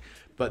insanity.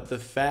 But the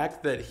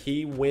fact that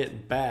he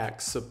went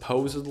back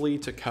supposedly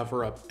to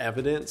cover up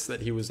evidence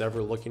that he was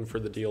ever looking for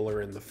the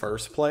dealer in the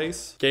first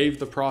place gave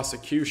the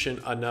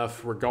prosecution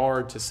enough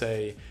regard to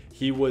say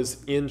he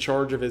was in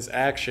charge of his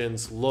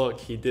actions. Look,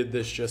 he did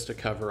this just to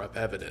cover up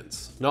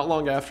evidence. Not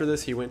long after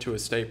this, he went to a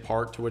state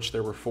park to which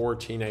there were 4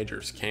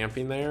 teenagers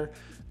camping there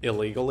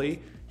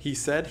illegally. He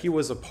said he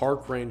was a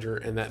park ranger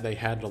and that they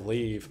had to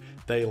leave.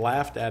 They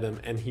laughed at him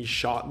and he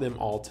shot them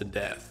all to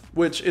death.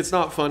 Which, it's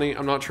not funny.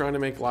 I'm not trying to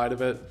make light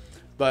of it.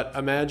 But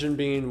imagine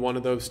being one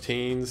of those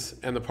teens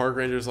and the park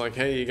ranger's like,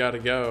 hey, you gotta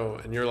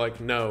go. And you're like,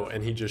 no,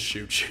 and he just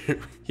shoots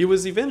you. He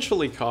was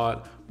eventually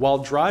caught while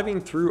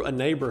driving through a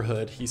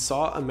neighborhood. He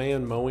saw a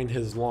man mowing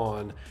his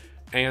lawn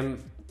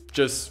and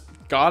just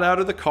got out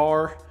of the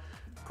car,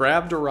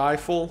 grabbed a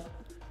rifle,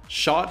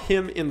 shot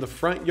him in the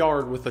front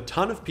yard with a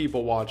ton of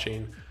people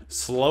watching,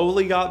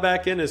 slowly got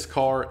back in his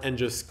car and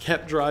just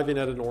kept driving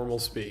at a normal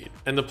speed.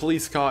 And the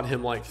police caught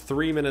him like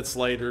 3 minutes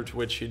later, to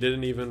which he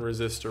didn't even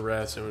resist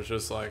arrest and was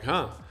just like,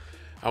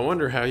 I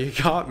wonder how you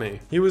got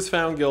me. He was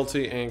found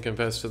guilty and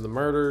confessed to the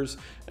murders,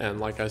 and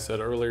like I said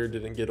earlier,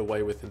 didn't get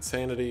away with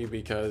insanity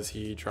because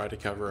he tried to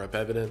cover up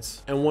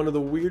evidence. And one of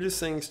the weirdest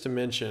things to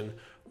mention,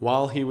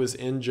 while he was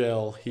in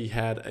jail, he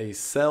had a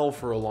cell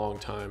for a long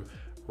time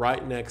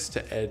right next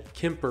to Ed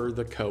Kemper,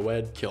 the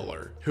co-ed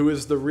killer, who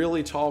is the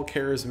really tall,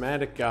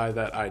 charismatic guy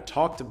that I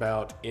talked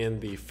about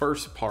in the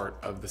first part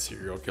of the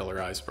serial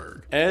killer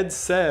Iceberg. Ed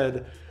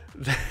said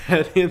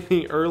that in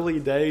the early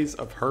days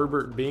of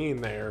Herbert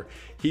being there,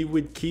 he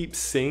would keep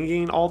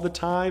singing all the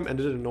time and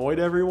it annoyed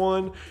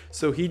everyone.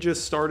 So he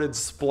just started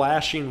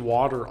splashing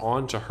water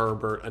onto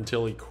Herbert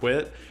until he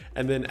quit.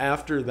 And then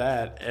after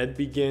that, Ed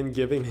began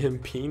giving him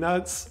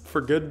peanuts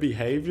for good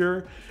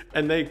behavior.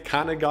 And they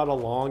kind of got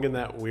along in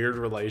that weird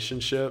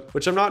relationship,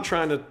 which I'm not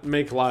trying to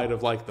make light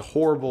of like the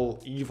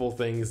horrible, evil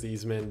things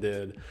these men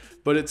did.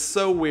 But it's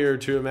so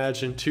weird to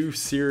imagine 2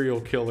 serial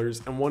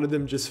killers and one of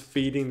them just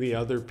feeding the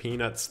other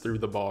peanuts through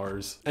the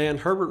bars. And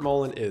Herbert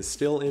Mullen is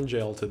still in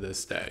jail to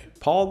this day.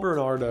 Paul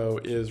Bernardo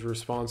is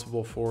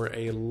responsible for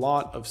a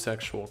lot of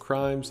sexual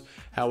crimes,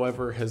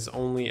 however, has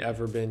only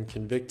ever been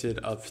convicted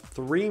of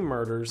 3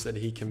 murders that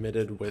he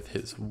committed with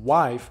his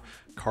wife,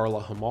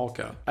 Carla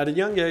Homolka. At a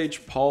young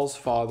age, Paul's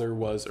father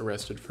was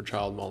arrested for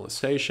child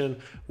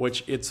molestation,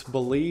 which it's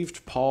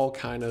believed Paul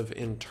kind of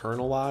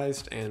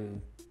internalized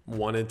and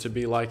wanted to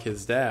be like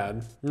his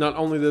dad. Not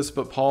only this,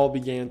 but Paul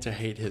began to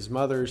hate his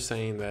mother,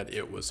 saying that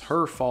it was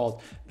her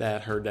fault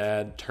that her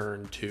dad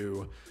turned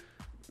to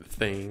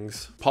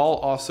things. Paul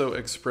also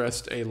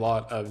expressed a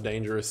lot of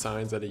dangerous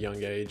signs at a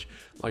young age.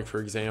 Like,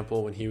 for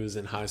example, when he was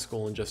in high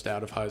school and just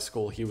out of high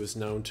school, he was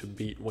known to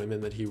beat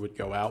women that he would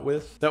go out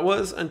with. That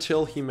was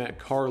until he met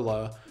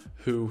Carla,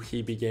 who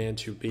he began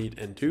to beat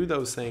and do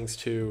those things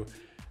to,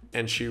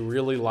 and she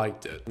really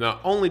liked it. Not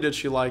only did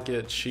she like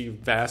it, she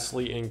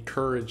vastly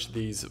encouraged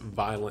these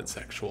violent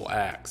sexual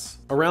acts.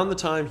 Around the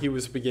time he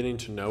was beginning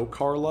to know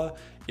Carla,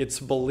 it's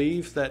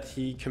believed that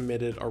he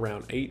committed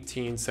around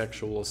 18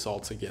 sexual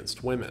assaults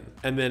against women.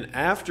 And then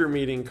after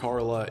meeting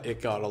Carla,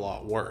 it got a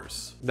lot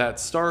worse. That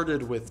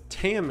started with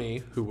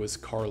Tammy, who was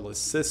Carla's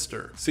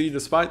sister. See,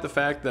 despite the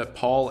fact that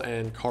Paul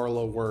and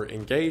Carla were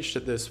engaged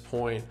at this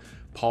point,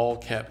 Paul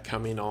kept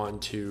coming on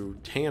to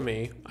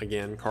Tammy,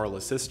 again,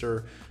 Carla's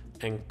sister,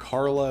 and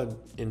Carla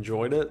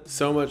enjoyed it.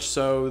 So much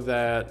so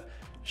that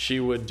she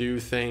would do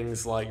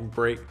things like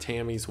break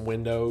Tammy's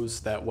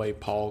windows. That way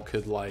Paul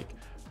could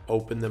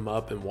open them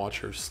up and watch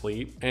her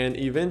sleep. And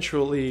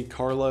eventually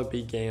Carla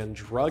began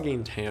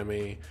drugging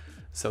Tammy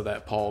so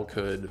that Paul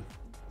could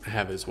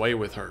have his way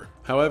with her.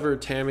 However,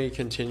 Tammy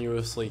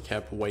continuously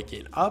kept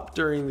waking up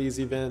during these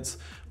events,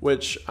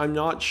 which I'm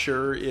not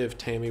sure if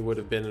Tammy would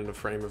have been in a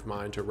frame of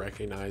mind to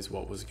recognize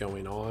what was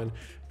going on,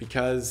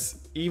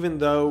 because even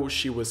though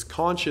she was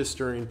conscious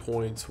during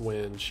points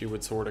when she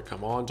would sort of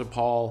come on to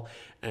Paul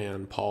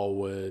and Paul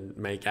would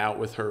make out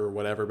with her,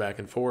 whatever, back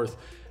and forth,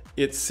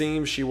 it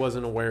seems she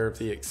wasn't aware of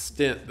the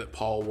extent that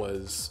Paul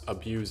was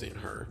abusing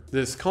her.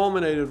 This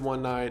culminated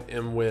one night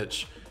in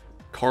which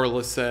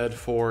Carla said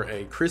for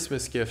a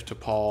Christmas gift to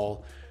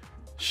Paul,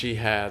 she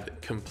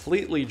had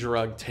completely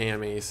drugged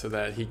Tammy so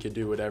that he could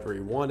do whatever he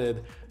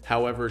wanted.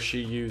 However, she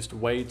used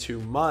way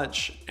too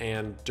much,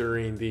 and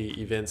during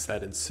the events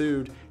that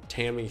ensued,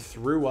 Tammy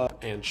threw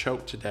up and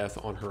choked to death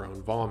on her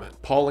own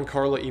vomit. Paul and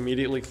Carla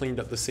immediately cleaned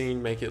up the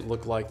scene, make it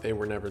look like they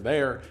were never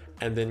there,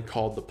 and then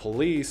called the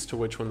police, to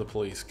which when the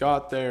police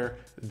got there,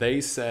 they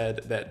said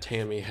that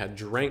Tammy had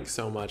drank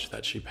so much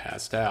that she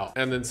passed out,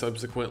 and then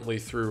subsequently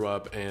threw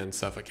up and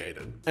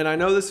suffocated. And I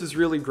know this is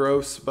really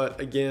gross, but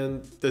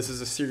again, this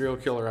is a serial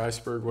killer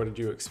iceberg. What did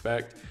you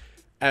expect?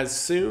 As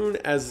soon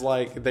as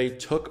they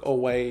took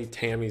away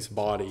Tammy's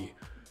body,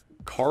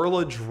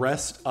 Carla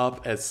dressed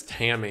up as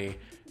Tammy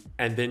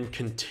and then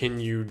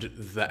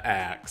continued the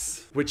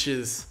acts, which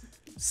is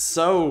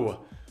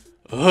so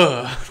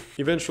ugh.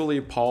 Eventually,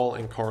 Paul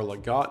and Carla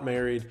got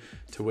married,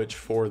 to which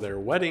for their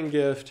wedding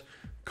gift,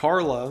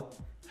 Carla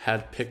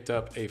had picked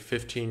up a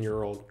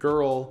 15-year-old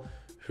girl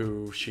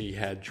who she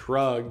had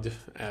drugged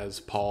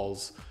as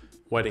Paul's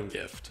wedding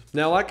gift.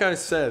 Now, like I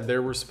said,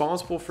 they're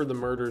responsible for the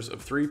murders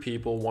of 3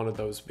 people, one of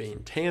those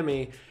being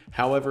Tammy.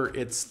 However,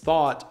 it's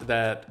thought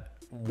that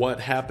what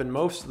happened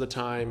most of the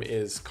time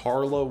is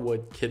Carla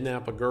would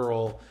kidnap a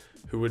girl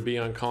who would be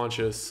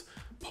unconscious.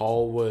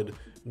 Paul would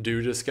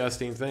do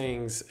disgusting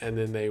things, and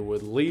then they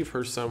would leave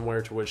her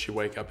somewhere to which she'd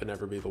wake up and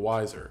never be the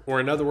wiser. Or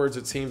in other words,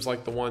 it seems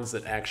like the ones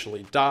that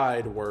actually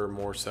died were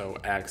more so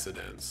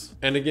accidents.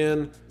 And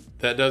again,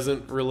 that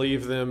doesn't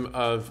relieve them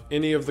of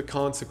any of the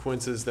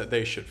consequences that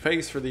they should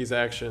face for these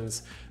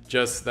actions,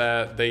 just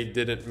that they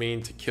didn't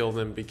mean to kill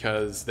them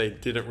because they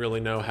didn't really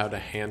know how to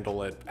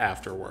handle it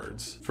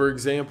afterwards. For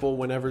example,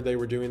 whenever they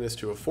were doing this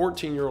to a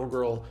 14-year-old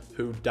girl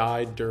who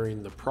died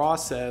during the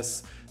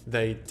process,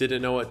 they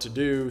didn't know what to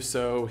do,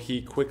 so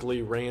he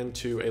quickly ran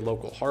to a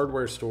local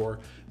hardware store,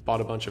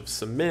 bought a bunch of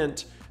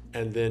cement,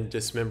 and then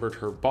dismembered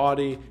her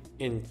body,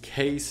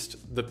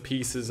 encased the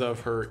pieces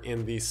of her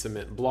in these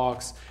cement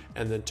blocks,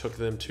 and then took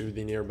them to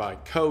the nearby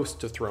coast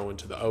to throw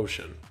into the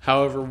ocean.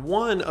 However,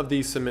 one of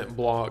these cement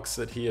blocks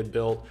that he had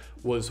built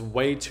was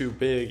way too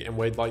big and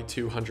weighed like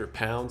 200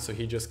 pounds, so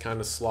he just kind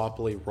of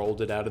sloppily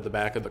rolled it out of the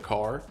back of the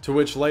car, to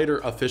which later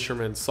a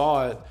fisherman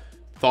saw it,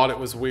 thought it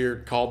was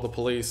weird, called the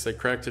police, they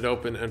cracked it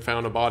open and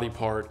found a body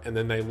part, and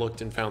then they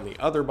looked and found the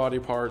other body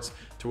parts,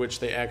 to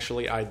which they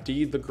actually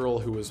ID'd the girl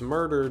who was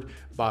murdered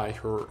by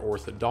her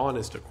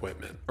orthodontist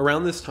equipment.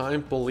 Around this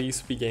time,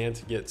 police began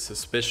to get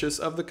suspicious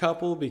of the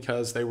couple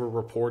because they were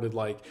reported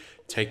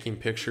taking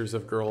pictures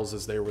of girls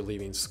as they were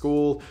leaving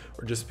school,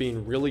 or just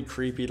being really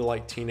creepy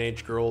to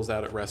teenage girls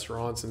out at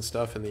restaurants and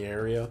stuff in the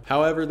area.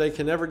 However, they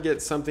can never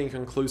get something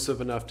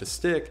conclusive enough to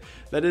stick.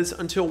 That is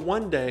until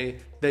one day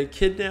they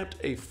kidnapped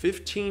a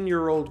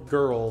 15-year-old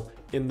girl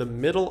in the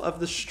middle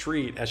of the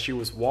street as she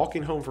was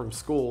walking home from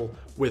school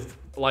with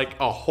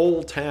a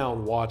whole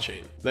town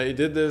watching. They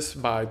did this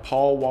by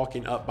Paul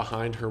walking up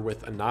behind her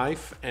with a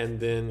knife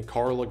and then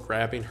Carla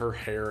grabbing her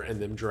hair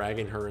and then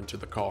dragging her into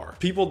the car.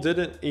 People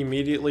didn't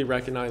immediately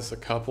recognize the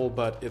couple,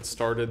 but it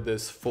started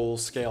this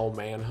full-scale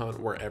manhunt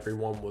where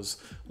everyone was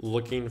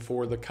looking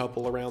for the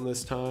couple around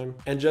this time.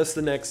 And just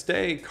the next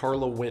day,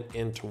 Carla went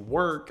into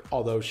work,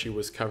 although she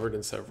was covered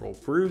in several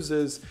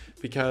bruises,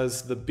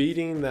 because the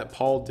beating that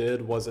Paul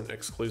did wasn't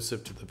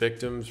exclusive to the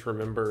victims.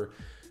 Remember,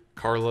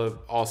 Carla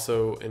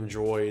also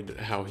enjoyed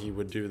how he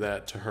would do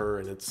that to her,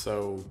 and it's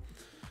so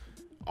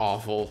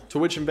awful. To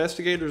which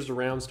investigators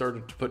around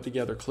started to put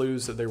together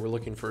clues that they were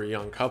looking for a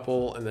young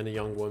couple, and then a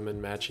young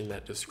woman matching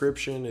that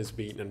description is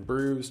beaten and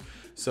bruised.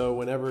 So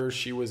whenever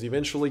she was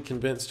eventually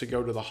convinced to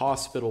go to the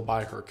hospital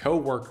by her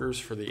co-workers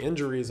for the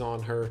injuries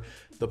on her,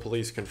 the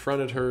police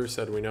confronted her,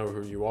 said, "We know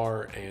who you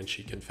are," and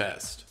she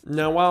confessed.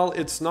 Now, while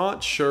it's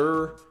not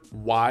sure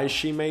why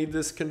she made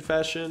this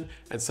confession,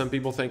 and some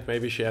people think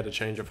maybe she had a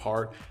change of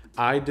heart,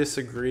 I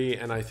disagree,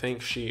 and I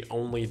think she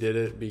only did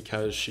it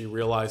because she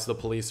realized the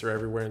police are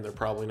everywhere and they're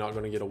probably not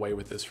going to get away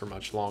with this for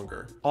much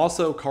longer.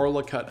 Also,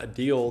 Carla cut a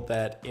deal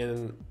that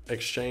in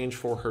exchange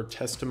for her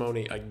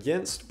testimony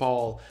against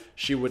Paul,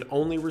 she would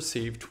only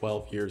receive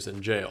 12 years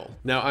in jail.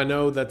 Now, I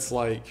know that's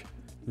like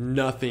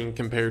nothing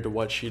compared to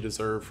what she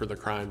deserved for the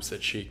crimes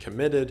that she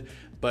committed,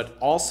 but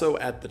also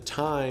at the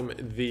time,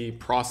 the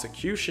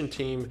prosecution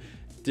team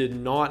did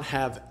not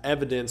have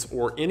evidence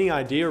or any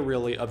idea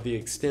really of the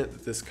extent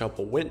that this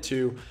couple went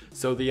to,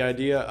 so the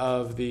idea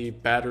of the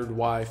battered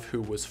wife who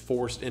was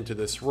forced into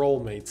this role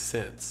made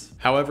sense.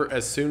 However,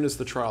 as soon as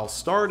the trial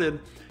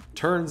started,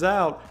 turns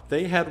out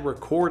they had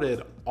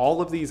recorded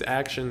all of these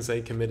actions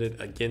they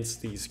committed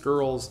against these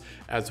girls,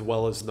 as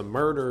well as the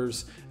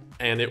murders,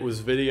 and it was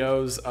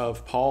videos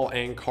of Paul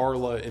and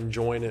Carla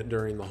enjoying it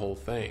during the whole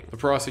thing. The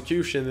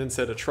prosecution then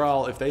said at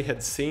trial if they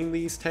had seen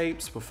these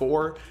tapes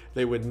before,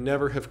 they would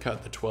never have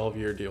cut the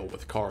 12-year deal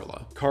with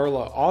Carla.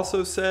 Carla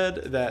also said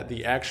that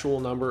the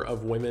actual number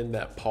of women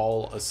that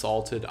Paul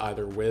assaulted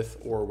either with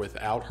or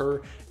without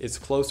her is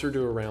closer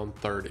to around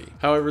 30.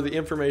 However, the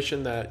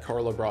information that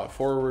Carla brought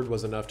forward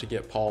was enough to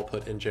get Paul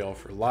put in jail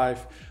for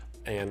life.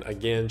 And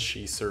again,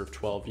 she served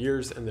 12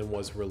 years and then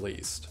was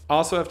released. I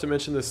also have to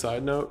mention this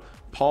side note.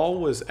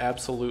 Paul was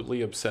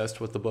absolutely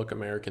obsessed with the book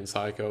American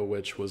Psycho,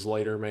 which was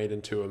later made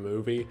into a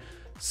movie.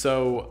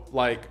 So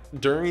like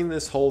during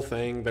this whole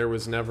thing, there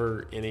was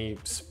never any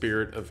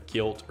spirit of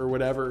guilt or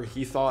whatever.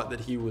 He thought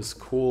that he was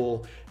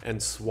cool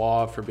and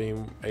suave for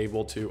being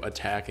able to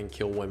attack and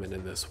kill women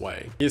in this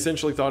way. He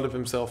essentially thought of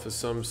himself as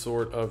some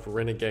sort of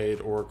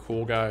renegade or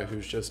cool guy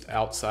who's just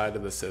outside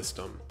of the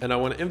system. And I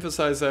want to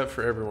emphasize that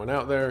for everyone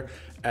out there,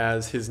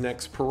 as his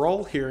next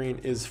parole hearing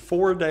is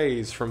 4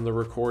 days from the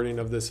recording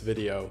of this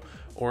video,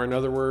 or in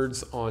other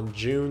words, on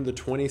June the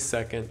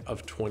 22nd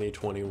of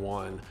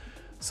 2021.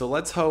 So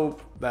let's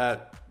hope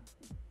that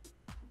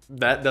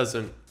that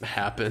doesn't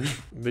happen,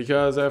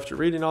 because after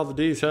reading all the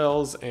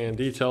details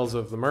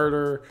of the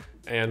murder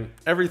and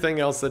everything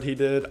else that he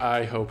did,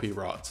 I hope he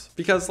rots.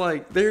 Because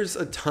like there's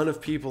a ton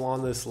of people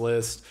on this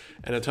list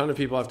and a ton of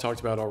people I've talked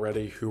about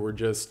already who were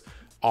just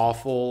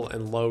awful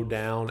and low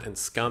down and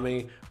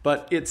scummy,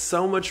 but it's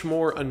so much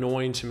more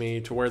annoying to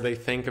me to where they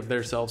think of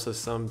themselves as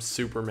some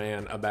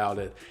Superman about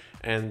it,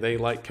 and they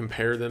like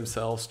compare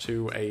themselves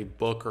to a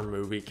book or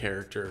movie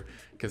character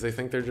because they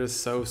think they're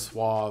just so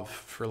suave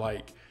for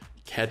like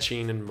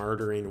catching and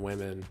murdering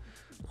women.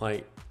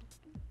 Like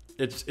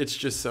it's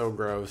just so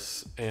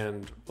gross.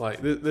 And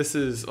like this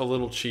is a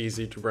little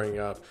cheesy to bring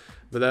up,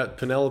 but that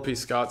Penelope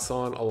Scott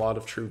song, A Lot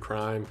of True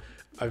Crime,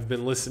 I've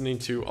been listening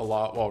to a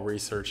lot while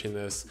researching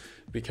this,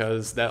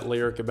 because that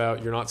lyric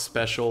about you're not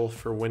special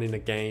for winning a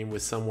game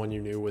with someone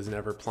you knew was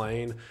never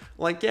playing.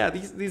 Like, yeah,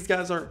 these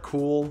guys aren't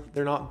cool.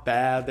 They're not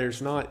bad.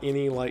 There's not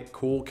any like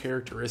cool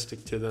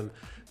characteristic to them.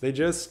 They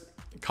just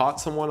caught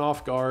someone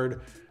off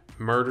guard,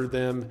 murdered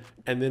them,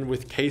 and then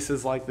with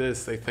cases like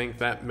this, they think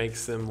that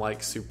makes them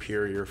like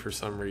superior for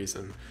some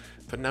reason.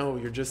 But no,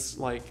 you're just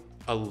like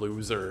a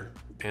loser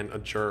and a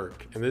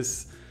jerk. And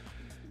this,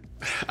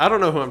 I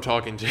don't know who I'm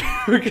talking to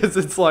because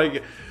it's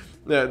like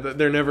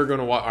they're never going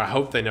to watch, or I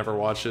hope they never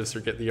watch this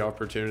or get the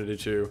opportunity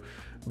to,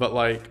 but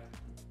like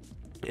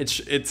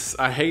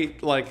I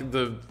hate like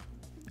this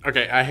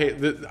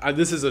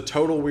is a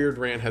total weird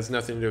rant, has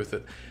nothing to do with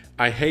it.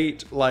 I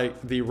hate like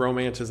the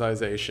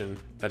romanticization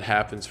that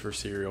happens for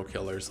serial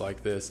killers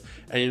like this.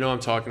 And you know I'm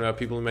talking about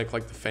people who make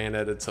like the fan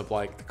edits of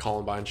like the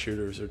Columbine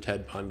shooters or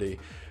Ted Bundy,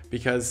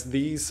 because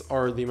these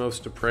are the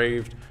most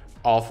depraved,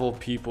 awful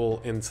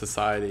people in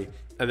society.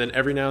 And then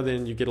every now and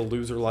then you get a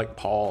loser like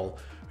Paul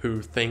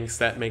who thinks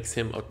that makes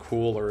him a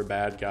cool or a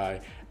bad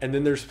guy. And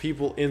then there's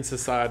people in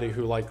society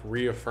who like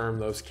reaffirm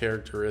those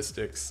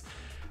characteristics.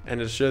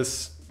 And it's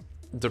just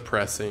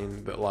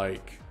depressing that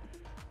like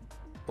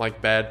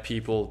bad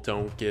people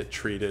don't get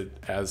treated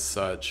as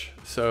such.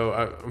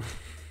 So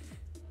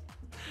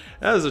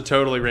that was a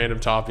totally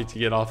random topic to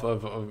get off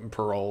of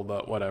parole,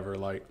 but whatever.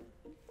 Like,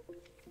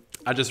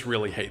 I just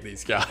really hate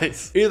these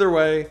guys. Either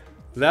way,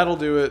 that'll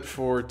do it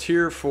for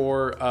tier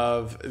 4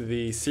 of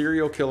the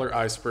serial killer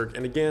Iceberg.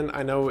 And again,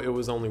 I know it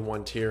was only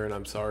one tier and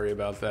I'm sorry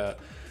about that.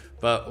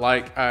 But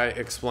like I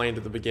explained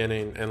at the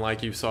beginning, and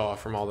like you saw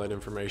from all that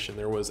information,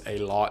 there was a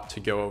lot to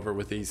go over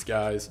with these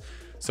guys.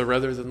 So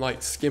rather than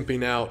like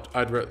skimping out,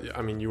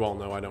 I mean, you all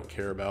know I don't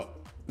care about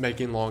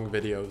making long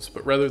videos,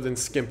 but rather than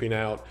skimping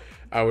out,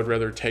 I would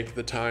rather take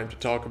the time to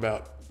talk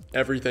about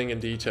everything in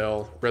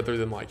detail rather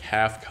than like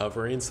half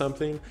covering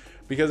something.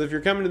 Because if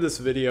you're coming to this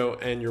video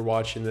and you're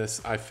watching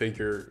this, I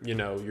figure, you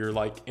know, you're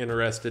like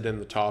interested in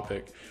the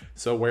topic.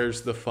 So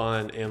where's the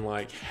fun in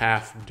like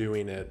half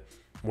doing it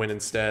when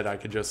instead I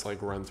could just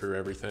like run through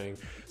everything.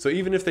 So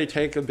even if they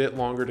take a bit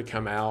longer to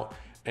come out,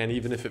 and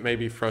even if it may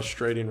be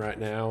frustrating right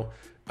now,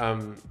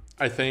 I'm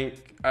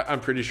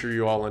pretty sure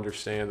you all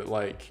understand that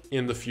like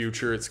in the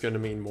future it's going to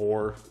mean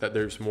more, that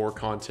there's more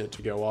content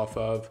to go off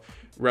of,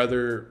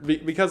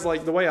 because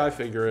like the way I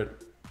figure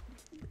it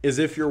is,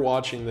 if you're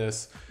watching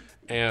this,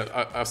 and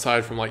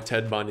aside from like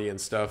Ted Bundy and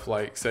stuff,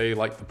 like say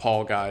like the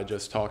Paul guy I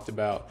just talked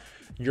about,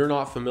 you're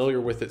not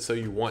familiar with it, so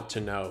you want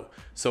to know.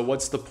 So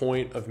what's the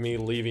point of me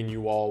leaving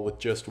you all with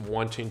just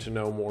wanting to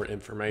know more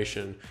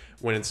information,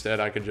 when instead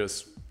I could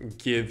just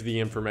give the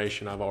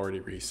information I've already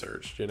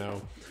researched, you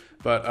know?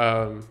 But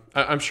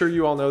I'm sure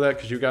you all know that,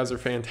 because you guys are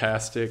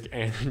fantastic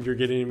and you're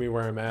getting me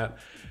where I'm at.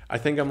 I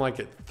think I'm like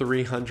at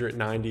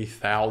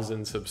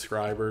 390,000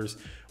 subscribers,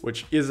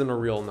 which isn't a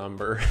real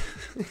number,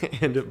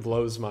 and it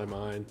blows my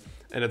mind.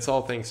 And it's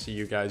all thanks to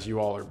you guys. You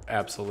all are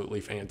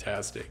absolutely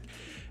fantastic,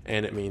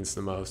 and it means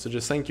the most. So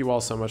just thank you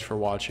all so much for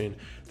watching.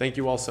 Thank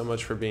you all so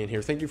much for being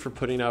here. Thank you for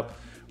putting up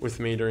with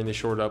me during these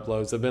short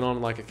uploads. I've been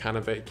on like a kind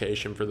of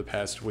vacation for the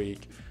past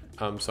week.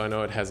 So I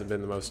know it hasn't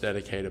been the most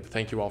dedicated, but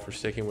thank you all for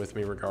sticking with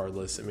me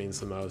regardless. It means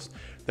the most.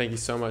 Thank you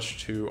so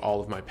much to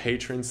all of my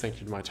patrons. Thank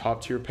you to my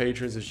top tier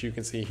patrons. As you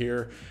can see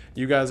here,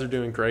 you guys are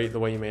doing great. The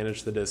way you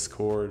manage the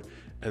Discord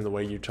and the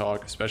way you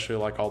talk, especially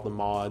like all the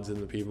mods and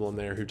the people in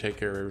there who take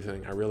care of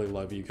everything. I really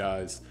love you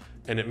guys.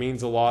 And it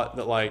means a lot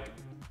that like,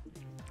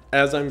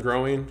 as I'm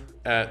growing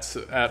at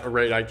a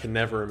rate I can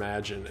never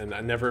imagine, and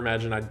I never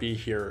imagined I'd be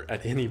here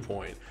at any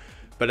point.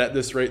 But at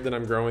this rate that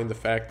I'm growing, the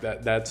fact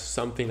that that's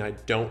something I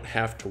don't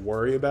have to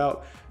worry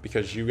about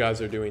because you guys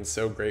are doing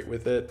so great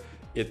with it,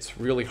 it's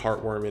really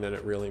heartwarming and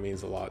it really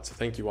means a lot. So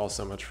thank you all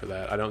so much for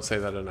that. I don't say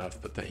that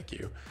enough, but thank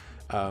you.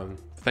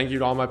 Thank you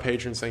to all my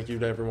patrons. Thank you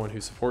to everyone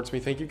who supports me.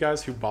 Thank you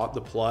guys who bought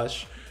the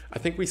plush. I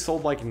think we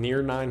sold like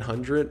near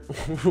 900,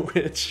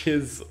 which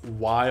is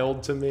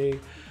wild to me.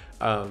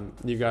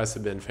 You guys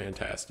have been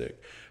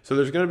fantastic. So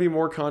there's going to be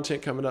more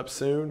content coming up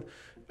soon.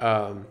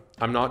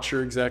 I'm not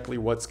sure exactly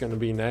what's going to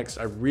be next.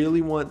 I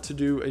really want to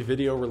do a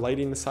video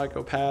relating to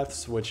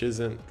psychopaths, which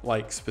isn't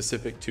like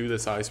specific to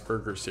this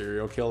Iceberg or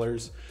serial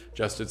killers,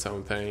 just its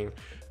own thing.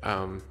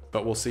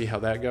 But we'll see how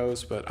that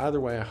goes. But either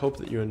way, I hope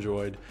that you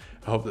enjoyed.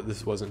 I hope that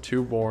this wasn't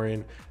too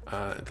boring.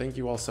 And thank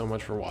you all so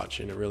much for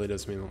watching. It really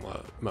does mean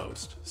the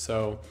most.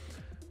 So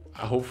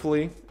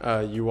hopefully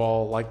you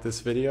all like this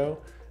video,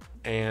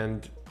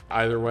 and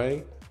either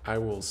way, I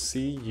will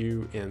see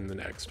you in the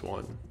next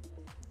one.